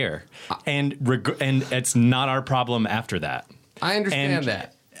the heir, and it's not our problem after that. I understand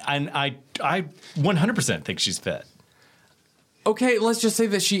that. And I 100% think she's fit. Okay, let's just say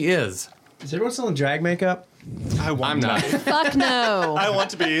that she is. Is everyone still in drag makeup? I want I'm not. Fuck no. I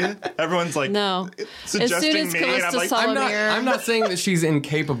want to be. Everyone's like No. suggesting As soon as me, and I'm Callista like, saw I'm him not. here. I'm not saying that she's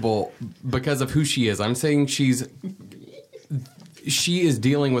incapable because of who she is. I'm saying she is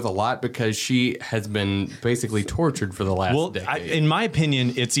dealing with a lot because she has been basically tortured for the last decade. In my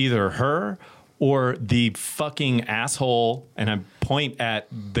opinion, it's either her or the fucking asshole, and I point at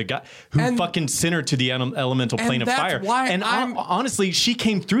the guy who And- fucking sent her to the elemental and plane of that's fire. why And I'm- honestly, she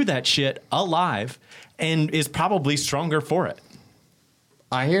came through that shit alive and is probably stronger for it.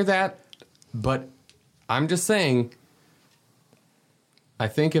 I hear that, but I'm just saying. I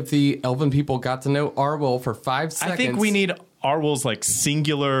think if the elven people got to know Arwol for 5 seconds, I think we need Arwol's like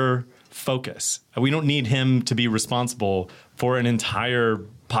singular focus. We don't need him to be responsible for an entire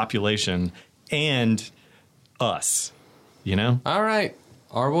population and us, you know? All right,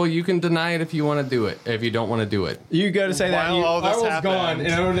 Arwol, you can deny it if you want to do it. If you don't want to do it, You go to say that. While You, all this Arwol's happened- gone,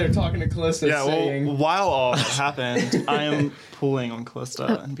 and I'm over there talking to Callista yeah. saying... Well, while all that happened, I am pulling on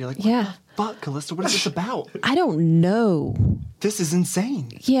Callista and be like, what Yeah. the fuck, Callista? What is this about? I don't know. This is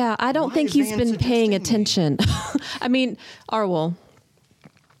insane. Yeah, I don't Why think is he's Van been paying suggesting attention. I mean, Arwol,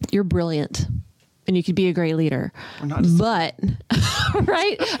 you're brilliant. And you could be a great leader. But,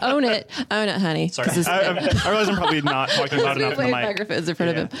 right? Own it, honey. Sorry, 'Cause it's- I realize I'm probably not talking loud enough in the Wave mic. microphones in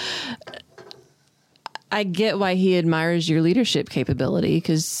front Yeah. of him. I get why he admires your leadership capability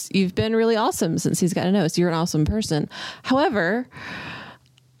because you've been really awesome since he's got to know. So you're an awesome person. However,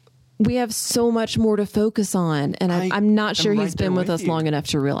 we have so much more to focus on, and I'm not am sure right he's been there with with us you. long enough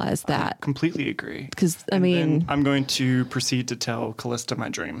to realize that. Completely agree. 'Cause, I And mean- then I'm going to proceed to tell Callista my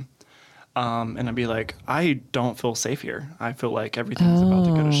dream. And I'd be like, I don't feel safe here. I feel like everything's about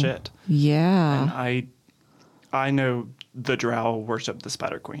to go to shit. Yeah. And I know the Drow worship the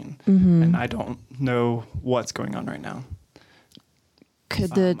Spider Queen, and I don't know what's going on right now.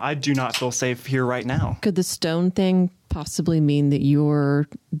 Could the I do not feel safe here right now. could the stone thing possibly mean that you're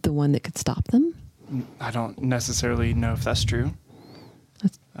the one that could stop them? I don't necessarily know if that's true.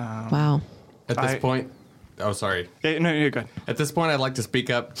 Wow. at this I- point. Oh, sorry. Yeah, no, you're good. At this point, I'd like to speak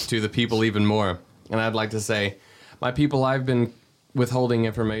up to the people even more. And I'd like to say, my people, I've been withholding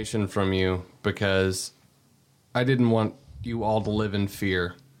information from you because I didn't want you all to live in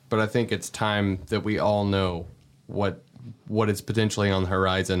fear. But I think it's time that we all know what is potentially on the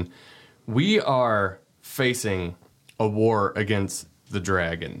horizon. We are facing a war against the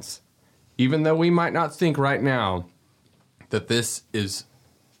dragons. Even though we might not think right now that this is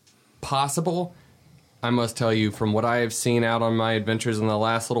possible, I must tell you, from what I have seen out on my adventures in the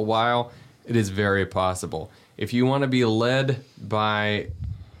last little while, it is very possible. If you want to be led by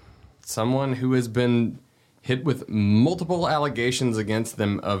someone who has been hit with multiple allegations against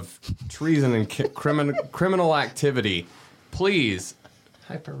them of treason and criminal activity, please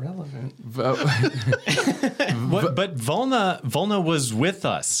Hyper relevant. Vote. But Volna was with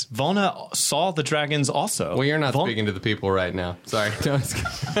us. Volna saw the dragons also. Well, you're not speaking to the people right now. Sorry. No, I'm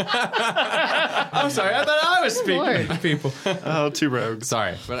I'm sorry. I thought I was speaking Lord. to the people. Oh, two rogues.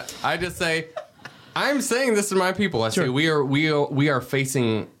 sorry, but I just say I'm saying this to my people. I say we are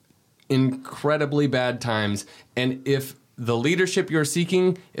facing incredibly bad times, and if the leadership you're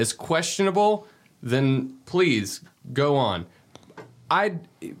seeking is questionable, then please go on.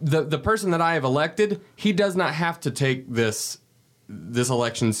 The person that I have elected, he does not have to take this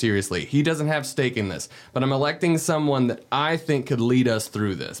election seriously. He doesn't have stake in this. But I'm electing someone that I think could lead us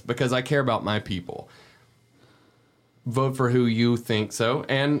through this because I care about my people. Vote for who you think so.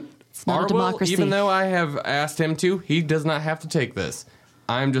 And not a democracy. even though I have asked him to, he does not have to take this.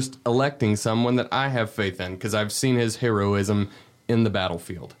 I'm just electing someone that I have faith in because I've seen his heroism in the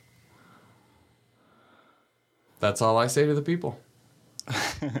battlefield. That's all I say to the people.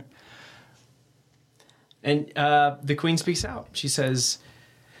 And the queen speaks out. She says,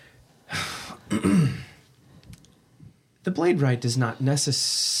 the blade right does not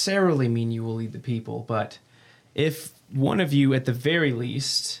necessarily mean you will lead the people, but if one of you at the very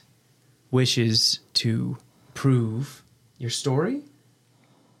least wishes to prove your story,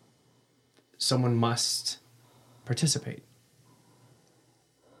 someone must participate.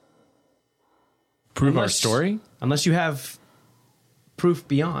 Prove our Unless- story? Unless you have proof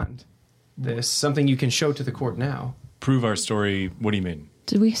beyond this, something you can show to the court now. Prove our story. What do you mean?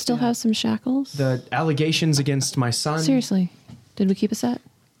 Did we still have some shackles? The allegations against my son Seriously, did we keep a set?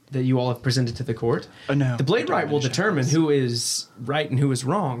 that you all have presented to the court. No. The blade right will determine who is right and who is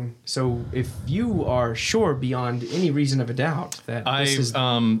wrong. So if you are sure beyond any reason of a doubt that this is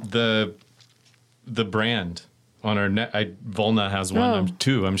the brand on our net. Volna has one. Oh.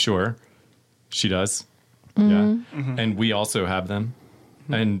 Two, I'm sure. She does. Yeah. And we also have them.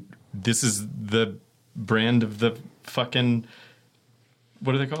 And this is the brand of the fucking,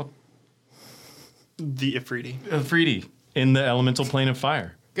 what are they called? The Ifriti. Afridi in the elemental plane of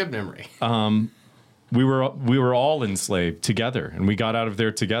fire. Good memory. We were all enslaved together, and we got out of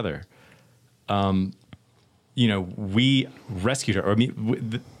there together. We rescued her. I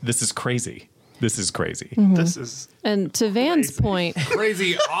mean, this is crazy. This is crazy. This is And to Van's point,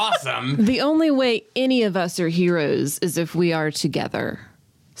 Crazy awesome. the only way any of us are heroes is if we are together.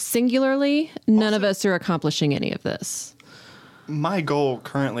 Singularly, none of us are accomplishing any of this. my goal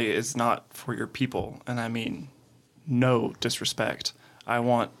currently is not for your people, and I mean no disrespect. I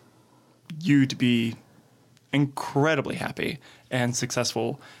want you to be incredibly happy and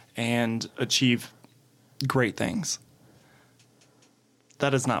successful and achieve great things.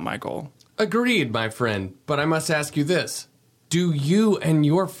 That is not my goal. Agreed, my friend. But I must ask you this. Do you and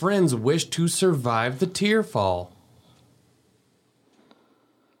your friends wish to survive the tear fall?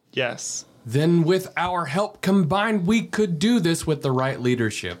 Yes. Then with our help combined, we could do this with the right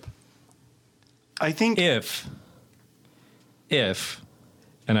leadership. I think If,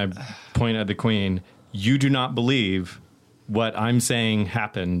 and I point at the queen, you do not believe what I'm saying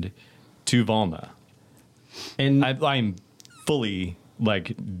happened to Volna. and I'm fully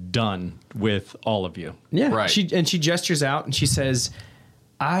done with all of you. yeah, Right. She gestures out and she says,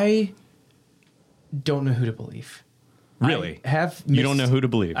 "I don't know who to believe. Really? I have You don't know who to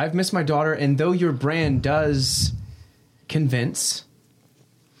believe. I've missed my daughter, and though your brand does convince,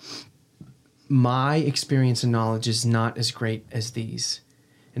 my experience and knowledge is not as great as these.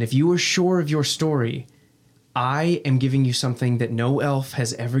 And if you are sure of your story, I am giving you something that no elf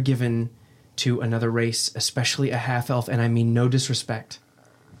has ever given to another race, especially a half elf, and I mean no disrespect.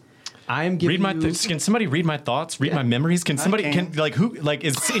 I am giving you... Can somebody read my thoughts? Read my memories? Can somebody can.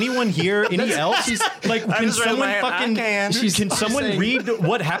 is anyone here? Any else? Can just raised someone my hand. fucking? I can. Can someone saying- read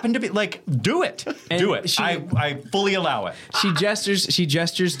what happened to me? Do it. Do it. she- I fully allow it. She gestures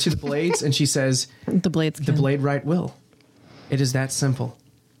to the blades, and she says, The blades. "The blade right will. It is that simple."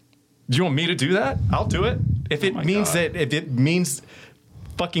 Do you want me to do that? I'll do it. If it means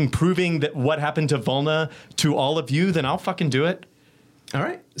fucking proving that what happened to Volna to all of you, then I'll fucking do it. All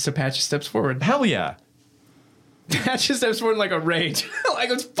right. So Patch steps forward. Hell yeah. Patch steps forward like a rage.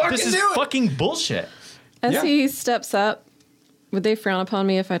 Let's fucking This is do it. fucking bullshit. As Yeah. he steps up, would they frown upon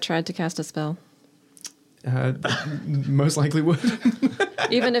me if I tried to cast a spell? Most likely would.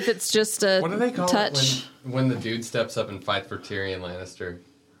 Even if it's just a What do they call touch? it when the dude steps up and fights for Tyrion Lannister?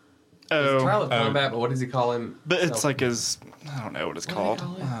 It's trial of combat, but what does he call him? But it's like his, I don't know what it's do they called.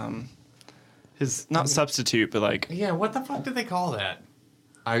 call it? His, not substitute, but Yeah, what the fuck do they call that?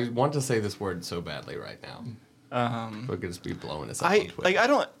 I want to say this word so badly right now. We could just be blowing us up on Twitter. I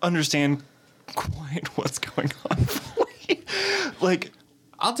don't understand quite what's going on.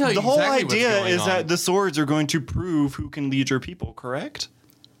 I'll tell you. The whole exactly what's idea going is on. that the swords are going to prove who can lead your people, correct?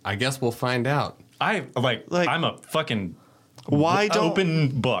 I guess we'll find out. I'm a fucking Why don't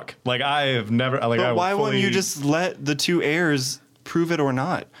open book. Like I have never. Like, But I why fully, wouldn't you just let the two heirs prove it or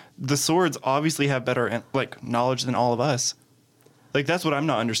not? The swords obviously have better knowledge than all of us. Like that's what I'm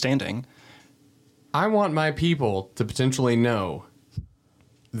not understanding. I want my people to potentially know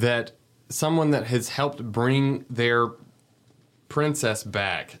that someone that has helped bring their princess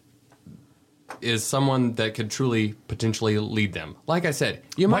back is someone that could truly potentially lead them. Like I said,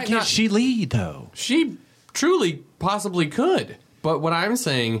 you Why might can't not. she lead though? She truly possibly could. But what I'm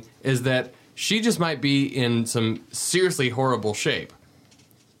saying is that she just might be in some seriously horrible shape.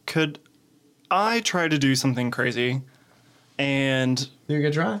 Could I try to do something crazy and You're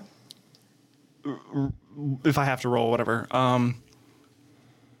gonna try. if I have to roll whatever,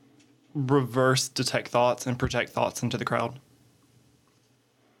 reverse detect thoughts and project thoughts into the crowd?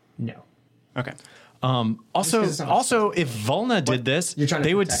 No. Okay. Also, Just 'cause it's not- if Volna did this, You're trying to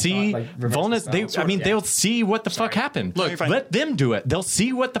they would protect see thought, like, reverse Volna. the spell. Yeah. They'll see what the fuck happened. Look, let them do it. They'll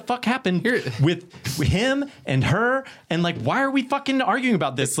see what the fuck happened Here- with him and her. And like, why are we fucking arguing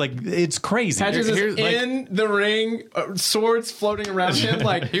about this? Like, it's crazy. Patrick's Here's- just in the ring, swords floating around him,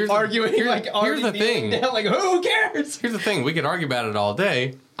 like Here's- arguing. here- like here's already the kneeling thing. down, like who cares? Here's the thing: we could argue about it all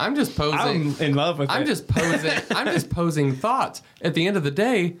day. I'm just posing. I'm in love with I'm it. just posing. I'm just posing thoughts. At the end of the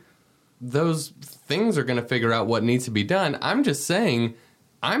day, those things are going to figure out what needs to be done. I'm just saying,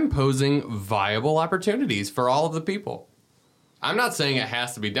 I'm posing viable opportunities for all of the people. I'm not saying it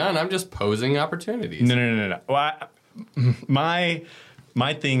has to be done. I'm just posing opportunities. No. Well, my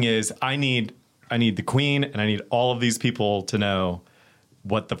thing is, I need the queen, and I need all of these people to know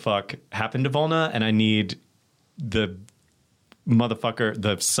what the fuck happened to Volna, and I need the motherfucker,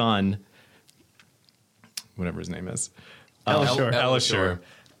 the son, whatever his name is, Elishur.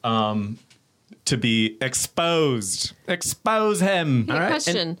 to be exposed. Expose him. Hey, All right,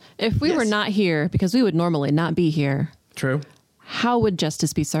 question: if we were yes. not here, because we would normally not be here, True. how would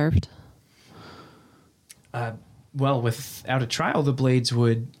justice be served? Well, without a trial, the blades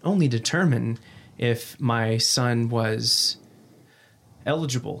would only determine if my son was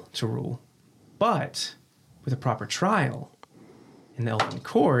eligible to rule. But with a proper trial in the Elven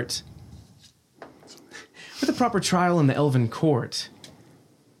Court,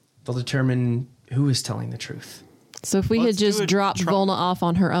 they'll determine who is telling the truth. So if we Let's had just do a dropped tri- Volna off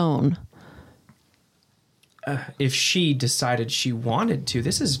on her own, If she decided she wanted to,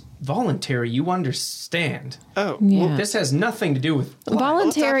 this is voluntary. You understand. Oh, Yeah. well, This has nothing to do with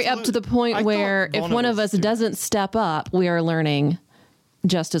voluntary absolute- up to the I point thought where if Volna one of was us too. doesn't step up, we are learning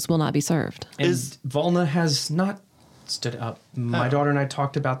justice will not be served. And Is- Volna has not stood up. My daughter and I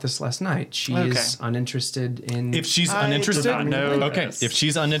talked about this last night. She is Okay. uninterested in. If she's I did uninterested, not know okay. this. If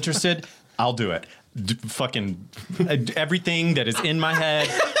she's uninterested, I'll do it. Fucking everything that is in my head,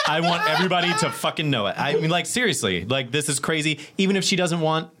 I want everybody to fucking know it. I mean, like seriously, like this is crazy. Even if she doesn't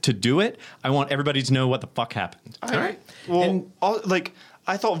want to do it, I want everybody to know what the fuck happened. all right. well, And-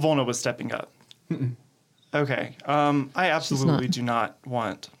 I thought Volna was stepping up. Okay. I absolutely not. do not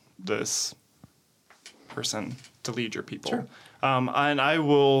want this person to lead your people. Sure. And I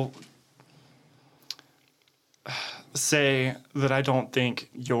will say that I don't think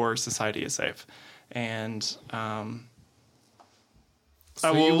your society is safe. And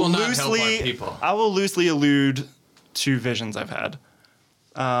So you will not help our people. I will loosely allude to visions I've had.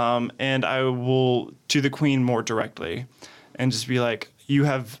 And I will to the queen more directly and just be like, you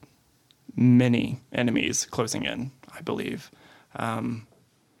have many enemies closing in, I believe.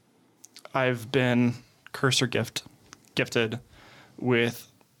 I've been cursor gifted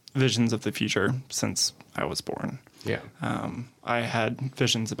with visions of the future since I was born. Yeah. I had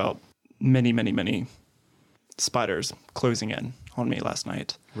visions about many spiders closing in on me last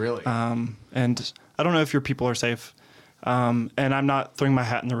night. Really? And I don't know if your people are safe. And I'm not throwing my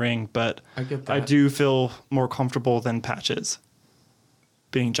hat in the ring, but I get I that. do feel more comfortable than Patches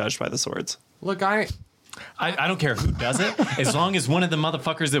being judged by the swords. Look, I don't care who does it, as long as one of the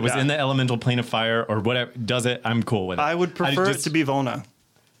motherfuckers that was Yeah. in the elemental plane of fire or whatever does it. I'm cool with it. I would prefer it just- to be Volna.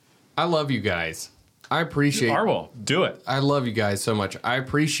 I love you guys. I appreciate. Arwol, do it. I love you guys so much. I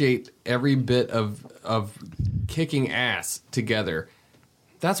appreciate every bit of kicking ass together.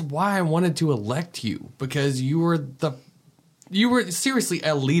 That's why I wanted to elect you, because you were seriously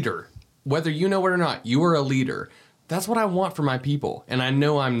a leader. Whether you know it or not, you are a leader. That's what I want for my people, and I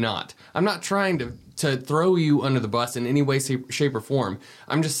know I'm not. I'm not trying to throw you under the bus in any way, shape, or form.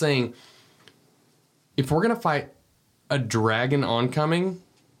 I'm just saying, if we're gonna fight a dragon oncoming,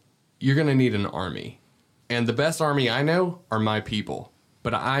 you're gonna need an army. And the best army I know are my people.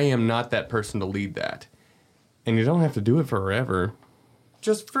 but I am not that person to lead that. And you don't have to do it forever.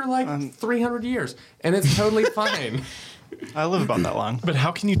 Just for like 300 years. And it's totally fine. I live about that long. But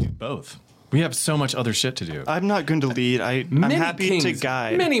how can you do both? We have so much other shit to do. I'm not going to lead. I'm happy to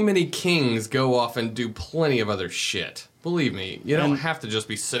guide. Many kings go off and do plenty of other shit. Believe me, you don't have to just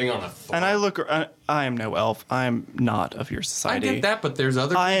be sitting on a throne. And I am no elf. I am not of your society. I get that, but there's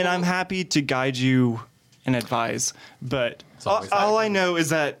other people. And I'm happy to guide you and advise. But all I know is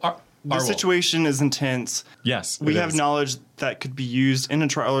that the situation is intense. Yes. We have knowledge that could be used in a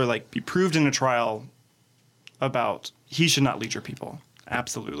trial or like be proved in a trial about he should not lead your people.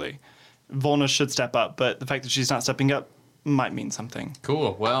 Absolutely. Volna should step up, but the fact that she's not stepping up might mean something.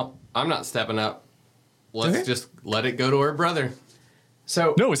 Cool. Well, I'm not stepping up. Let's just let it go to her brother.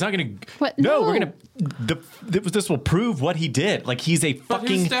 So No, it's not going to. What? No, No. we're going to. This will prove what he did. Like he's a who's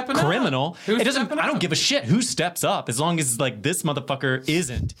fucking stepping up? criminal. Who's It doesn't. stepping I don't up? give a shit who steps up as long as like this motherfucker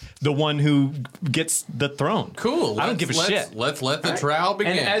isn't the one who gets the throne. Cool. I don't give a shit. Let's let the trial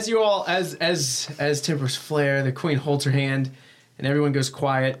begin. And as you all, as tempers flare, the queen holds her hand, and everyone goes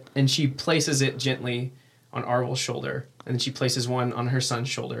quiet, and she places it gently on Arvel's shoulder, and then she places one on her son's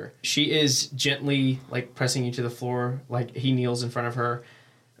shoulder. She is gently like pressing you to the floor, like he kneels in front of her,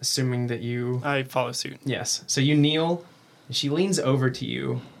 assuming that you. I follow suit. Yes. So you kneel, and she leans over to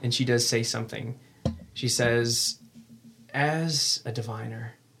you, and she does say something. She says, "As a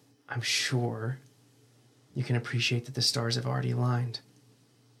diviner, I'm sure you can appreciate that the stars have already aligned,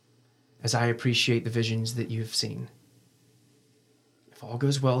 as I appreciate the visions that you've seen. If all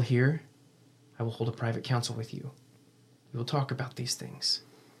goes well here, I will hold a private council with you. We will talk about these things.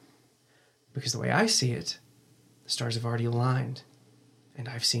 Because the way I see it, the stars have already aligned, and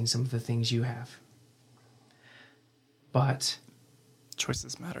I've seen some of the things you have. But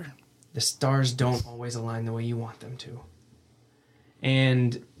Choices matter. the stars don't always align the way you want them to."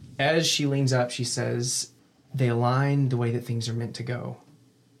 And as she leans up, she says, "They align the way that things are meant to go.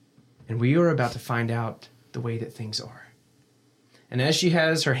 And we are about to find out the way that things are." And as she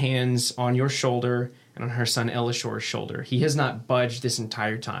has her hands on your shoulder and on her son Elishor's shoulder, he has not budged this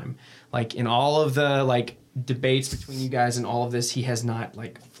entire time. Like in all of the like debates between you guys and all of this, he has not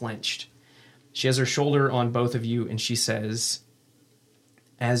like flinched. She has her shoulder on both of you, and she says,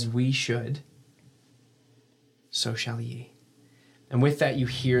 "As we should, so shall ye." And with that, you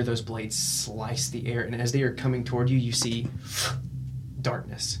hear those blades slice the air, and as they are coming toward you, you see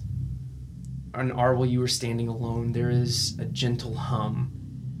darkness. On Arvel, you are standing alone. There is a gentle hum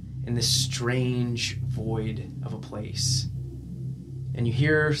in this strange void of a place. And you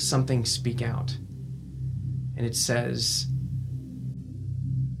hear something speak out. And it says,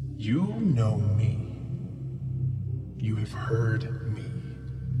 "You know me. You have heard me.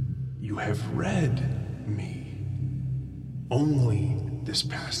 You have read me. Only this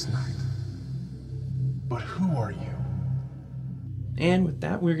past night. But who are you?" and with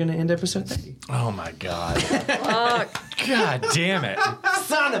that, we're going to end episode 30. Oh my god. God damn it.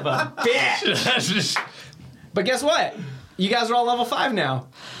 Son of a bitch! But guess what? You guys are all level 5 now.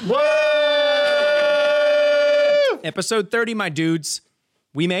 Episode 30, my dudes.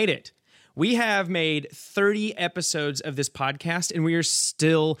 We made it. We have made 30 episodes of this podcast, and we are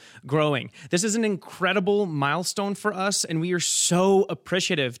still growing. This is an incredible milestone for us, and we are so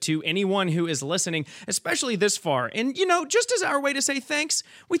appreciative to anyone who is listening, especially this far. And, you know, just as our way to say thanks,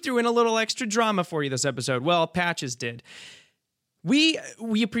 we threw in a little extra drama for you this episode. Well, Patches did. We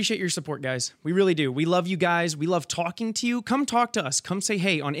appreciate your support, guys. We really do. We love you guys. We love talking to you. Come talk to us. Come say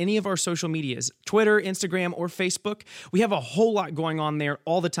hey on any of our social medias, Twitter, Instagram, or Facebook. We have a whole lot going on there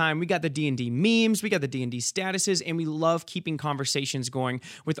all the time. We got the D&D memes, we got the D&D statuses, and we love keeping conversations going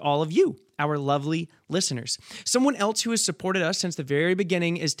with all of you, our lovely listeners. Someone else who has supported us since the very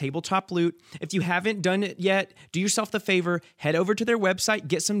beginning is Tabletop Loot. If you haven't done it yet, do yourself the favor, head over to their website,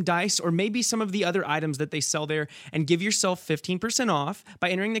 get some dice or maybe some of the other items that they sell there, and give yourself 15% off by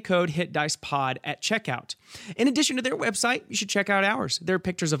entering the code HitDicePod at checkout. In addition to their website, you should check out ours. There are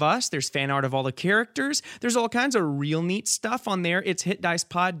pictures of us, there's fan art of all the characters, there's all kinds of real neat stuff on there. It's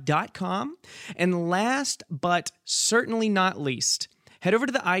hitdicepod.com. And last but certainly not least, head over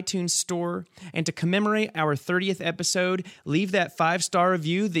to the iTunes store, and to commemorate our 30th episode, leave that 5-star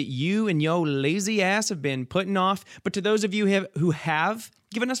review that you and yo lazy ass have been putting off. But to those of you who have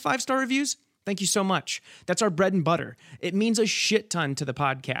given us 5-star reviews, thank you so much. That's our bread and butter. It means a shit ton to the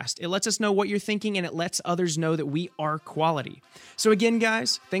podcast. It lets us know what you're thinking, and it lets others know that we are quality. So again,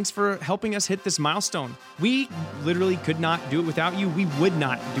 guys, thanks for helping us hit this milestone. We literally could not do it without you. We would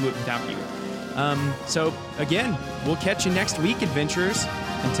not do it without you. So again, we'll catch you next week, adventurers.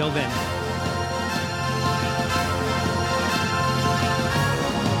 Until then.